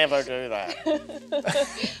would never do that.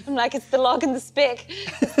 I'm like, it's the log and the speck.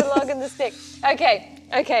 It's the log and the speck.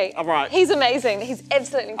 Okay. All right. He's amazing. He's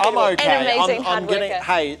absolutely incredible. I'm okay. And amazing hard worker.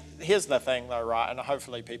 Hey, here's the thing though, right? And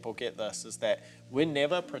hopefully people get this, is that we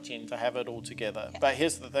never pretend to have it all together. Yeah. But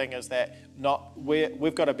here's the thing, is that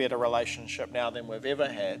we've got a better relationship now than we've ever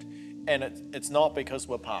had. And it's not because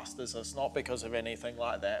we're pastors. It's not because of anything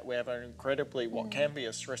like that. We have an incredibly, what can be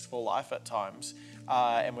a stressful life at times.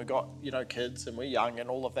 And we've got, you know, kids, and we're young and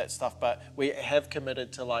all of that stuff. But we have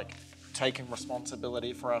committed to like taking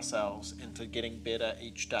responsibility for ourselves and to getting better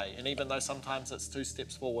each day. And even though sometimes it's 2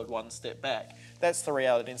 steps forward, 1 step back, that's the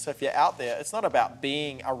reality. And so if you're out there, it's not about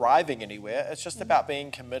arriving anywhere. It's just about being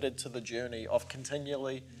committed to the journey of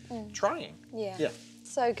continually trying. Yeah.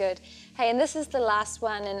 So good. Hey, and this is the last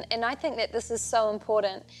one, and I think that this is so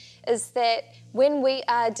important, is that when we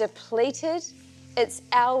are depleted, it's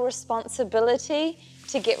our responsibility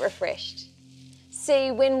to get refreshed.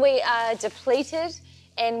 See, when we are depleted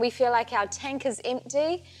and we feel like our tank is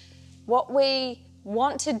empty, what we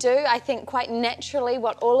want to do, I think quite naturally,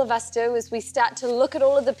 what all of us do is we start to look at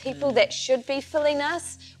all of the people that should be filling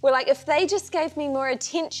us. We're like, if they just gave me more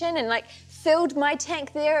attention and like filled my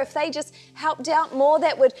tank there, if they just helped out more,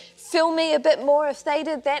 that would fill me a bit more. If they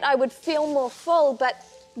did that, I would feel more full. But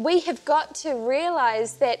we have got to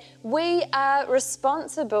realize that we are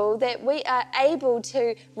responsible, that we are able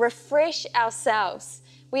to refresh ourselves.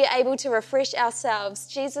 We are able to refresh ourselves.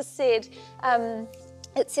 Jesus said,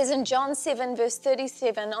 it says in John 7 verse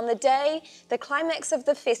 37, on the day, the climax of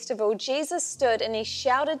the festival, Jesus stood and he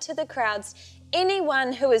shouted to the crowds,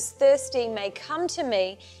 anyone who is thirsty may come to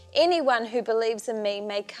me. Anyone who believes in me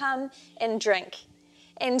may come and drink.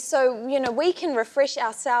 And so, you know, we can refresh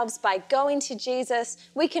ourselves by going to Jesus.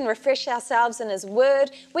 We can refresh ourselves in his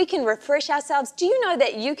word. We can refresh ourselves. Do you know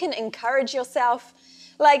that you can encourage yourself?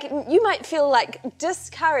 Like, you might feel like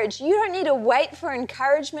discouraged. You don't need to wait for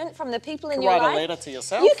encouragement from the people in your life. Write a letter to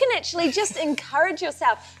yourself. You can actually just encourage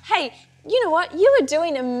yourself. Hey, you know what? You are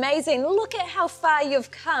doing amazing. Look at how far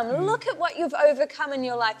you've come. Look at what you've overcome in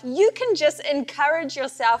your life. You can just encourage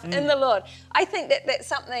yourself in the Lord. I think that that's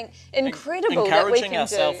something incredible that we can do. Encouraging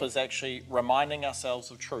ourselves is actually reminding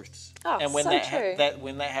ourselves of truths. Oh, and when so true.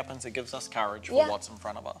 When that happens, it gives us courage for what's in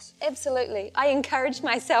front of us. Absolutely. I encourage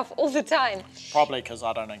myself all the time. Probably because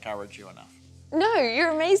I don't encourage you enough. No,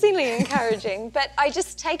 you're amazingly encouraging, but I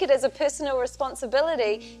just take it as a personal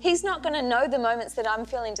responsibility. He's not going to know the moments that I'm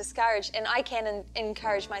feeling discouraged, and I can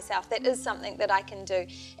encourage myself. That is something that I can do.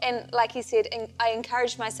 And like he said, I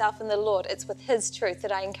encourage myself in the Lord. It's with his truth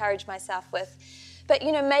that I encourage myself with. But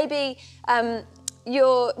you know, maybe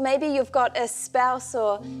you've got a spouse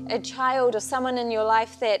or a child or someone in your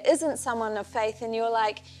life that isn't someone of faith, and you're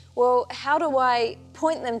like, well, how do I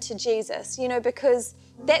point them to Jesus? You know, because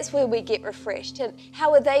that's where we get refreshed. And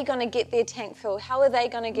how are they going to get their tank filled? How are they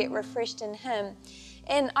going to get refreshed in him?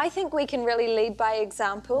 And I think we can really lead by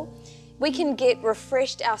example. We can get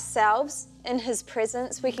refreshed ourselves in his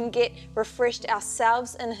presence. We can get refreshed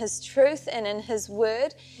ourselves in his truth and in his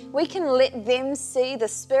word. We can let them see the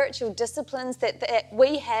spiritual disciplines that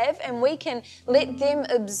we have, and we can let them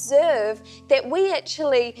observe that we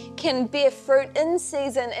actually can bear fruit in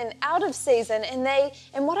season and out of season.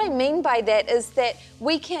 And what I mean by that is that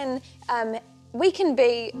we can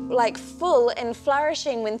be like full and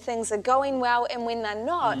flourishing when things are going well and when they're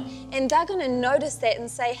not. And they're going to notice that and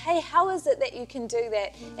say, hey, how is it that you can do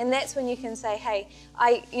that? And that's when you can say, hey,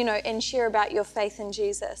 and share about your faith in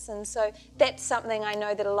Jesus. And so that's something I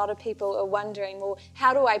know that a lot of people are wondering, well,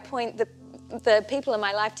 how do I point the people in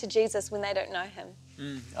my life to Jesus when they don't know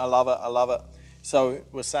him? I love it. I love it. So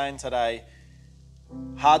we're saying today,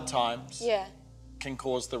 hard times. Yeah. Can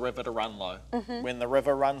cause the river to run low. Mm-hmm. When the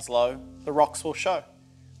river runs low, the rocks will show.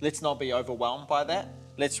 Let's not be overwhelmed by that.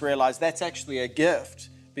 Let's realize that's actually a gift,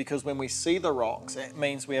 because when we see the rocks, it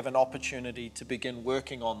means we have an opportunity to begin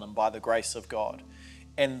working on them by the grace of God.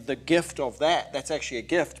 And the gift of that's actually a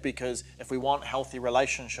gift, because if we want healthy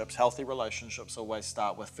relationships always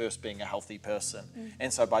start with first being a healthy person.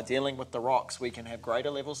 And so by dealing with the rocks, we can have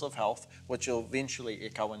greater levels of health, which will eventually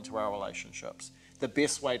echo into our relationships. The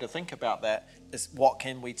best way to think about that is, what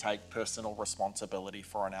can we take personal responsibility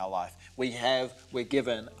for in our life? We're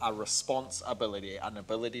given a responsibility, an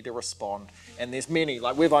ability to respond. And there's many,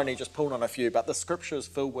 like we've only just pulled on a few, but the scripture is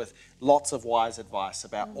filled with lots of wise advice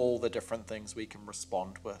about all the different things we can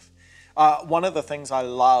respond with. One of the things I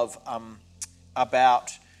love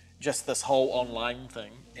about just this whole online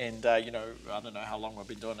thing, and I don't know how long we've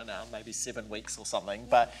been doing it now, maybe 7 weeks or something,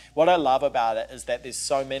 but what I love about it is that there's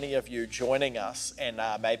so many of you joining us, and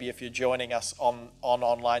maybe if you're joining us on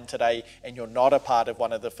online today and you're not a part of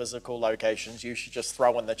one of the physical locations, you should just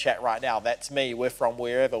throw in the chat right now, that's me, we're from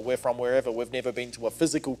wherever, we've never been to a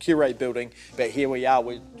physical Curate building, but here we are,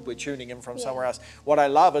 we're tuning in from somewhere else. What I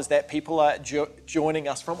love is that people are joining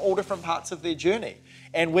us from all different parts of their journey.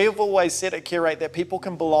 And we've always said at Curate that people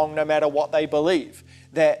can belong no matter what they believe.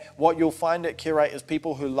 That what you'll find at Curate is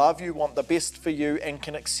people who love you, want the best for you, and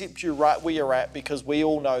can accept you right where you're at, because we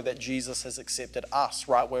all know that Jesus has accepted us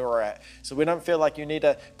right where we're at. So we don't feel like you need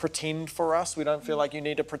to pretend for us. We don't feel like you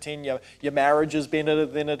need to pretend your marriage is better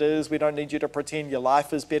than it is. We don't need you to pretend your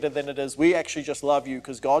life is better than it is. We actually just love you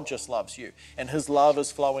because God just loves you, and his love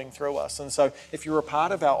is flowing through us. And so if you're a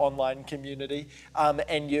part of our online community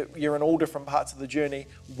and you're in all different parts of the journey,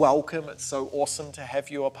 welcome. It's so awesome to have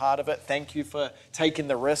you a part of it. Thank you for taking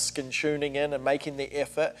the risk and tuning in and making the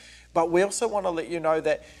effort. But we also want to let you know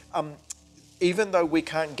that even though we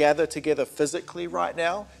can't gather together physically right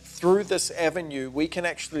now, through this avenue, we can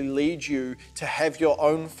actually lead you to have your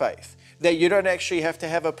own faith. That you don't actually have to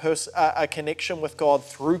have a connection with God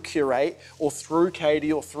through Curate or through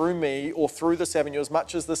Katie or through me or through this avenue. As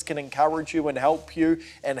much as this can encourage you and help you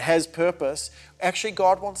and has purpose, actually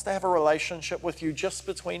God wants to have a relationship with you just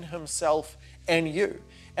between himself and you.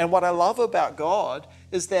 And what I love about God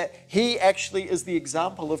is that he actually is the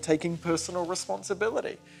example of taking personal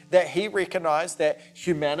responsibility. That he recognized that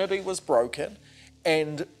humanity was broken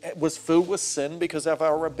and was filled with sin because of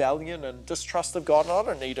our rebellion and distrust of God. And I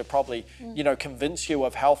don't need to probably, convince you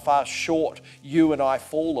of how far short you and I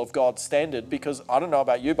fall of God's standard, because I don't know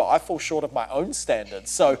about you, but I fall short of my own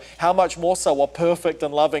standards. So how much more so a perfect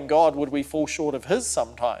and loving God would we fall short of his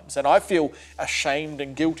sometimes? And I feel ashamed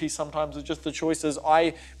and guilty sometimes of just the choices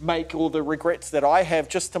I make or the regrets that I have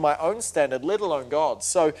just to my own standard, let alone God's.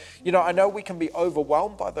 So, I know we can be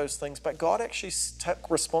overwhelmed by those things, but God actually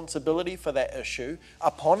took responsibility for that issue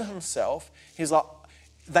upon himself. He's like,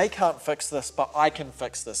 they can't fix this, but I can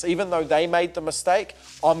fix this. Even though they made the mistake,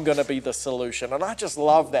 I'm going to be the solution. And I just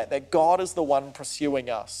love that God is the one pursuing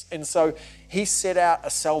us. And so he set out a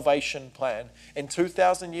salvation plan. And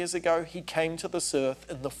 2,000 years ago, he came to this earth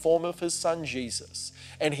in the form of his son, Jesus.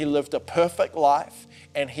 And he lived a perfect life.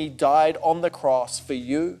 And he died on the cross for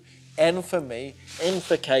you and for me and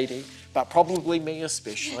for Katie, but probably me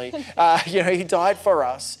especially. He died for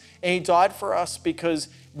us. And he died for us because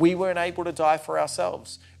we weren't able to die for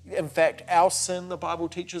ourselves. In fact, our sin, the Bible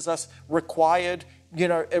teaches us, required,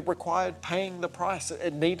 it required paying the price.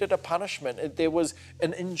 It needed a punishment. There was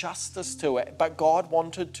an injustice to it, but God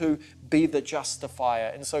wanted to be the justifier.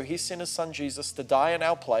 And so he sent his son Jesus to die in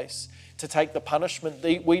our place, to take the punishment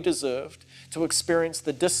that we deserved, to experience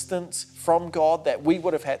the distance from God that we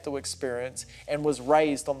would have had to experience, and was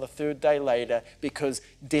raised on the third day later because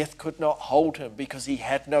death could not hold him because he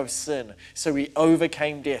had no sin. So he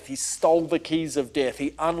overcame death. He stole the keys of death.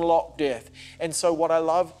 He unlocked death. And so what I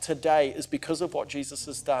love today is because of what Jesus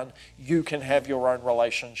has done, you can have your own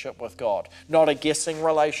relationship with God. Not a guessing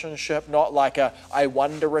relationship, not like I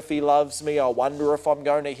wonder if he loves me, I wonder if I'm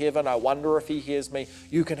going to heaven, I wonder if he hears me.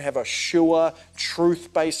 You can have a sure,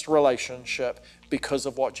 truth-based relationship because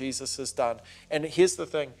of what Jesus has done. And here's the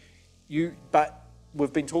thing, but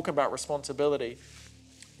we've been talking about responsibility.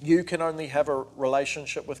 You can only have a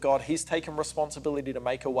relationship with God. He's taken responsibility to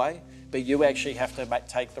make a way, but you actually have to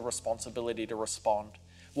take the responsibility to respond.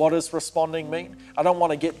 What does responding mean? I don't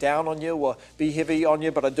want to get down on you or be heavy on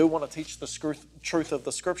you, but I do want to teach the truth of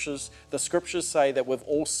the Scriptures. The Scriptures say that we've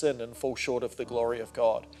all sinned and fall short of the glory of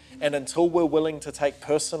God. And until we're willing to take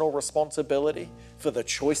personal responsibility for the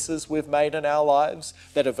choices we've made in our lives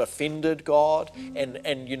that have offended God and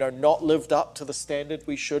not lived up to the standard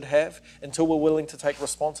we should have, until we're willing to take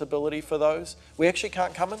responsibility for those, we actually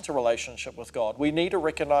can't come into relationship with God. We need to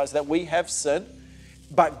recognize that we have sinned,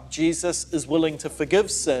 but Jesus is willing to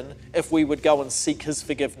forgive sin if we would go and seek his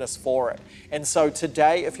forgiveness for it. And so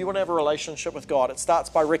today, if you want to have a relationship with God, it starts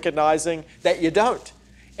by recognizing that you don't,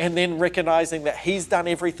 and then recognizing that he's done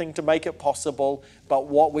everything to make it possible. But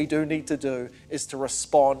what we do need to do is to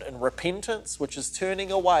respond in repentance, which is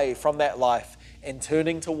turning away from that life and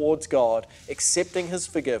turning towards God, accepting his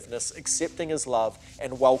forgiveness, accepting his love,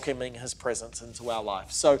 and welcoming his presence into our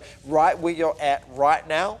life. So right where you're at right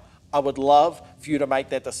now, I would love for you to make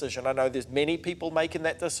that decision. I know there's many people making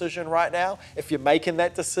that decision right now. If you're making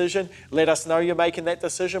that decision, let us know you're making that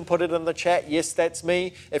decision. Put it in the chat. Yes, that's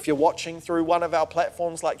me. If you're watching through one of our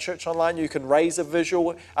platforms like Church Online, you can raise a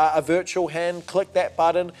virtual hand, click that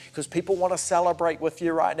button, because people want to celebrate with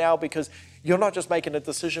you right now, because you're not just making a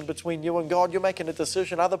decision between you and God, you're making a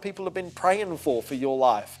decision other people have been praying for your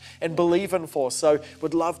life and believing for. So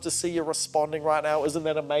would love to see you responding right now. Isn't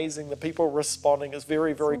that amazing? The people responding is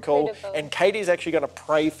very, very cool. And Katie's actually going to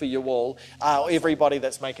pray for you all, everybody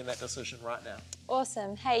that's making that decision right now.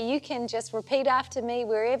 Awesome. Hey, you can just repeat after me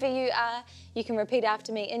wherever you are. You can repeat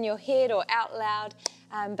after me in your head or out loud.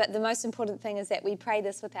 But the most important thing is that we pray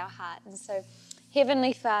this with our heart. And so,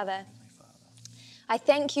 Heavenly Father, I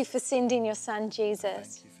thank you for sending your son,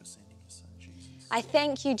 Jesus. I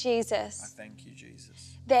thank you, Jesus.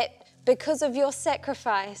 That because of your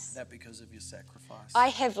sacrifice, I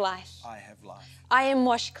have life. I am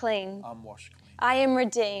washed clean. I am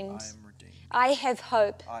redeemed. I have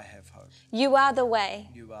hope. You are the way.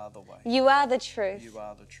 You are the truth.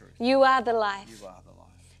 You are the life.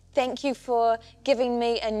 Thank you for giving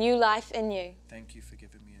me a new life in you. Thank you for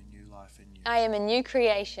giving me a new life in you. I am a new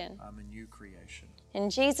creation. I'm a new creation. In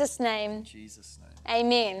Jesus' name. In Jesus' name.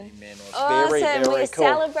 Amen. Amen. Awesome. Very, very We're cool.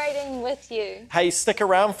 celebrating with you. Hey, stick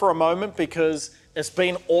around for a moment, because it's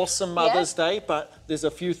been awesome Mother's Day, but there's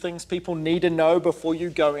a few things people need to know before you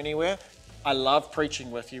go anywhere. I love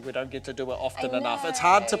preaching with you. We don't get to do it often enough. It's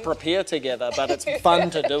hard to prepare together, but it's fun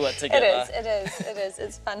to do it together. It is.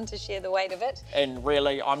 It's fun to share the weight of it. And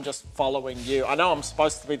really, I'm just following you. I know I'm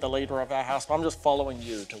supposed to be the leader of our house, but I'm just following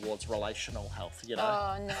you towards relational health, you know?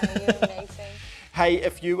 Oh, no, you're amazing. Hey,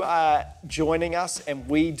 if you are joining us and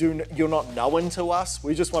you're not known to us,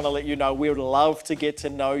 we just want to let you know we would love to get to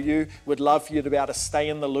know you. We'd love for you to be able to stay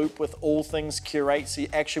in the loop with all things Curate. So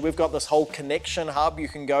actually, we've got this whole connection hub. You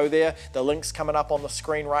can go there. The link's coming up on the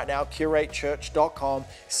screen right now,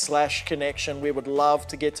 curatechurch.com/connection. We would love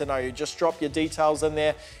to get to know you. Just drop your details in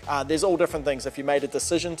there. There's all different things. If you made a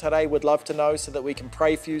decision today, we'd love to know so that we can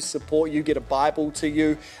pray for you, support you, get a Bible to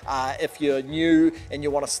you. If you're new and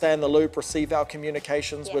you want to stay in the loop, receive our communications,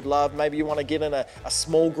 we'd love. Maybe you want to get in a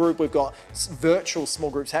small group. We've got virtual small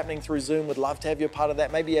groups happening through Zoom. We'd love to have you a part of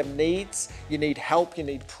that. Maybe you have needs, you need help, you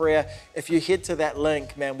need prayer. If you head to that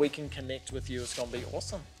link, man, we can connect with you. It's going to be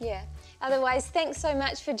awesome. Yeah. Otherwise, thanks so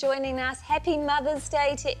much for joining us. Happy Mother's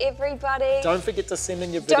Day to everybody. Don't forget to send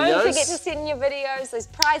in your videos. Don't forget to send in your videos. Those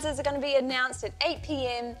prizes are going to be announced at 8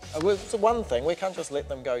 p.m. It's one thing, we can't just let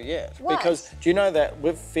them go yet. What? Because do you know that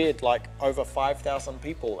we've fed like over 5,000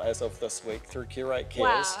 people as of this week through Curate Cares?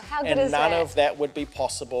 Wow, how good and is none that? of that would be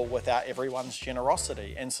possible without everyone's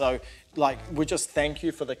generosity. And so we just thank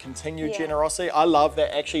you for the continued Yeah. generosity. I love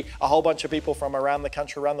that actually a whole bunch of people from around the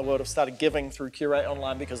country, around the world have started giving through Curate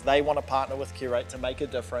Online because they want to partner with Curate to make a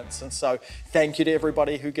difference. And so thank you to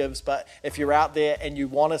everybody who gives. But if you're out there and you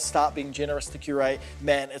want to start being generous to Curate,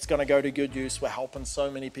 man, it's going to go to good use. We're helping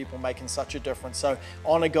so many people, making such a difference. So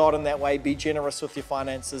honor God in that way. Be generous with your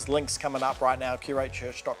finances. Links coming up right now,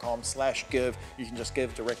 curatechurch.com/give. You can just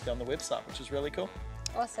give directly on the website, which is really cool.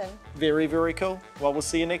 Awesome. Very, very cool. Well, we'll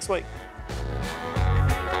see you next week.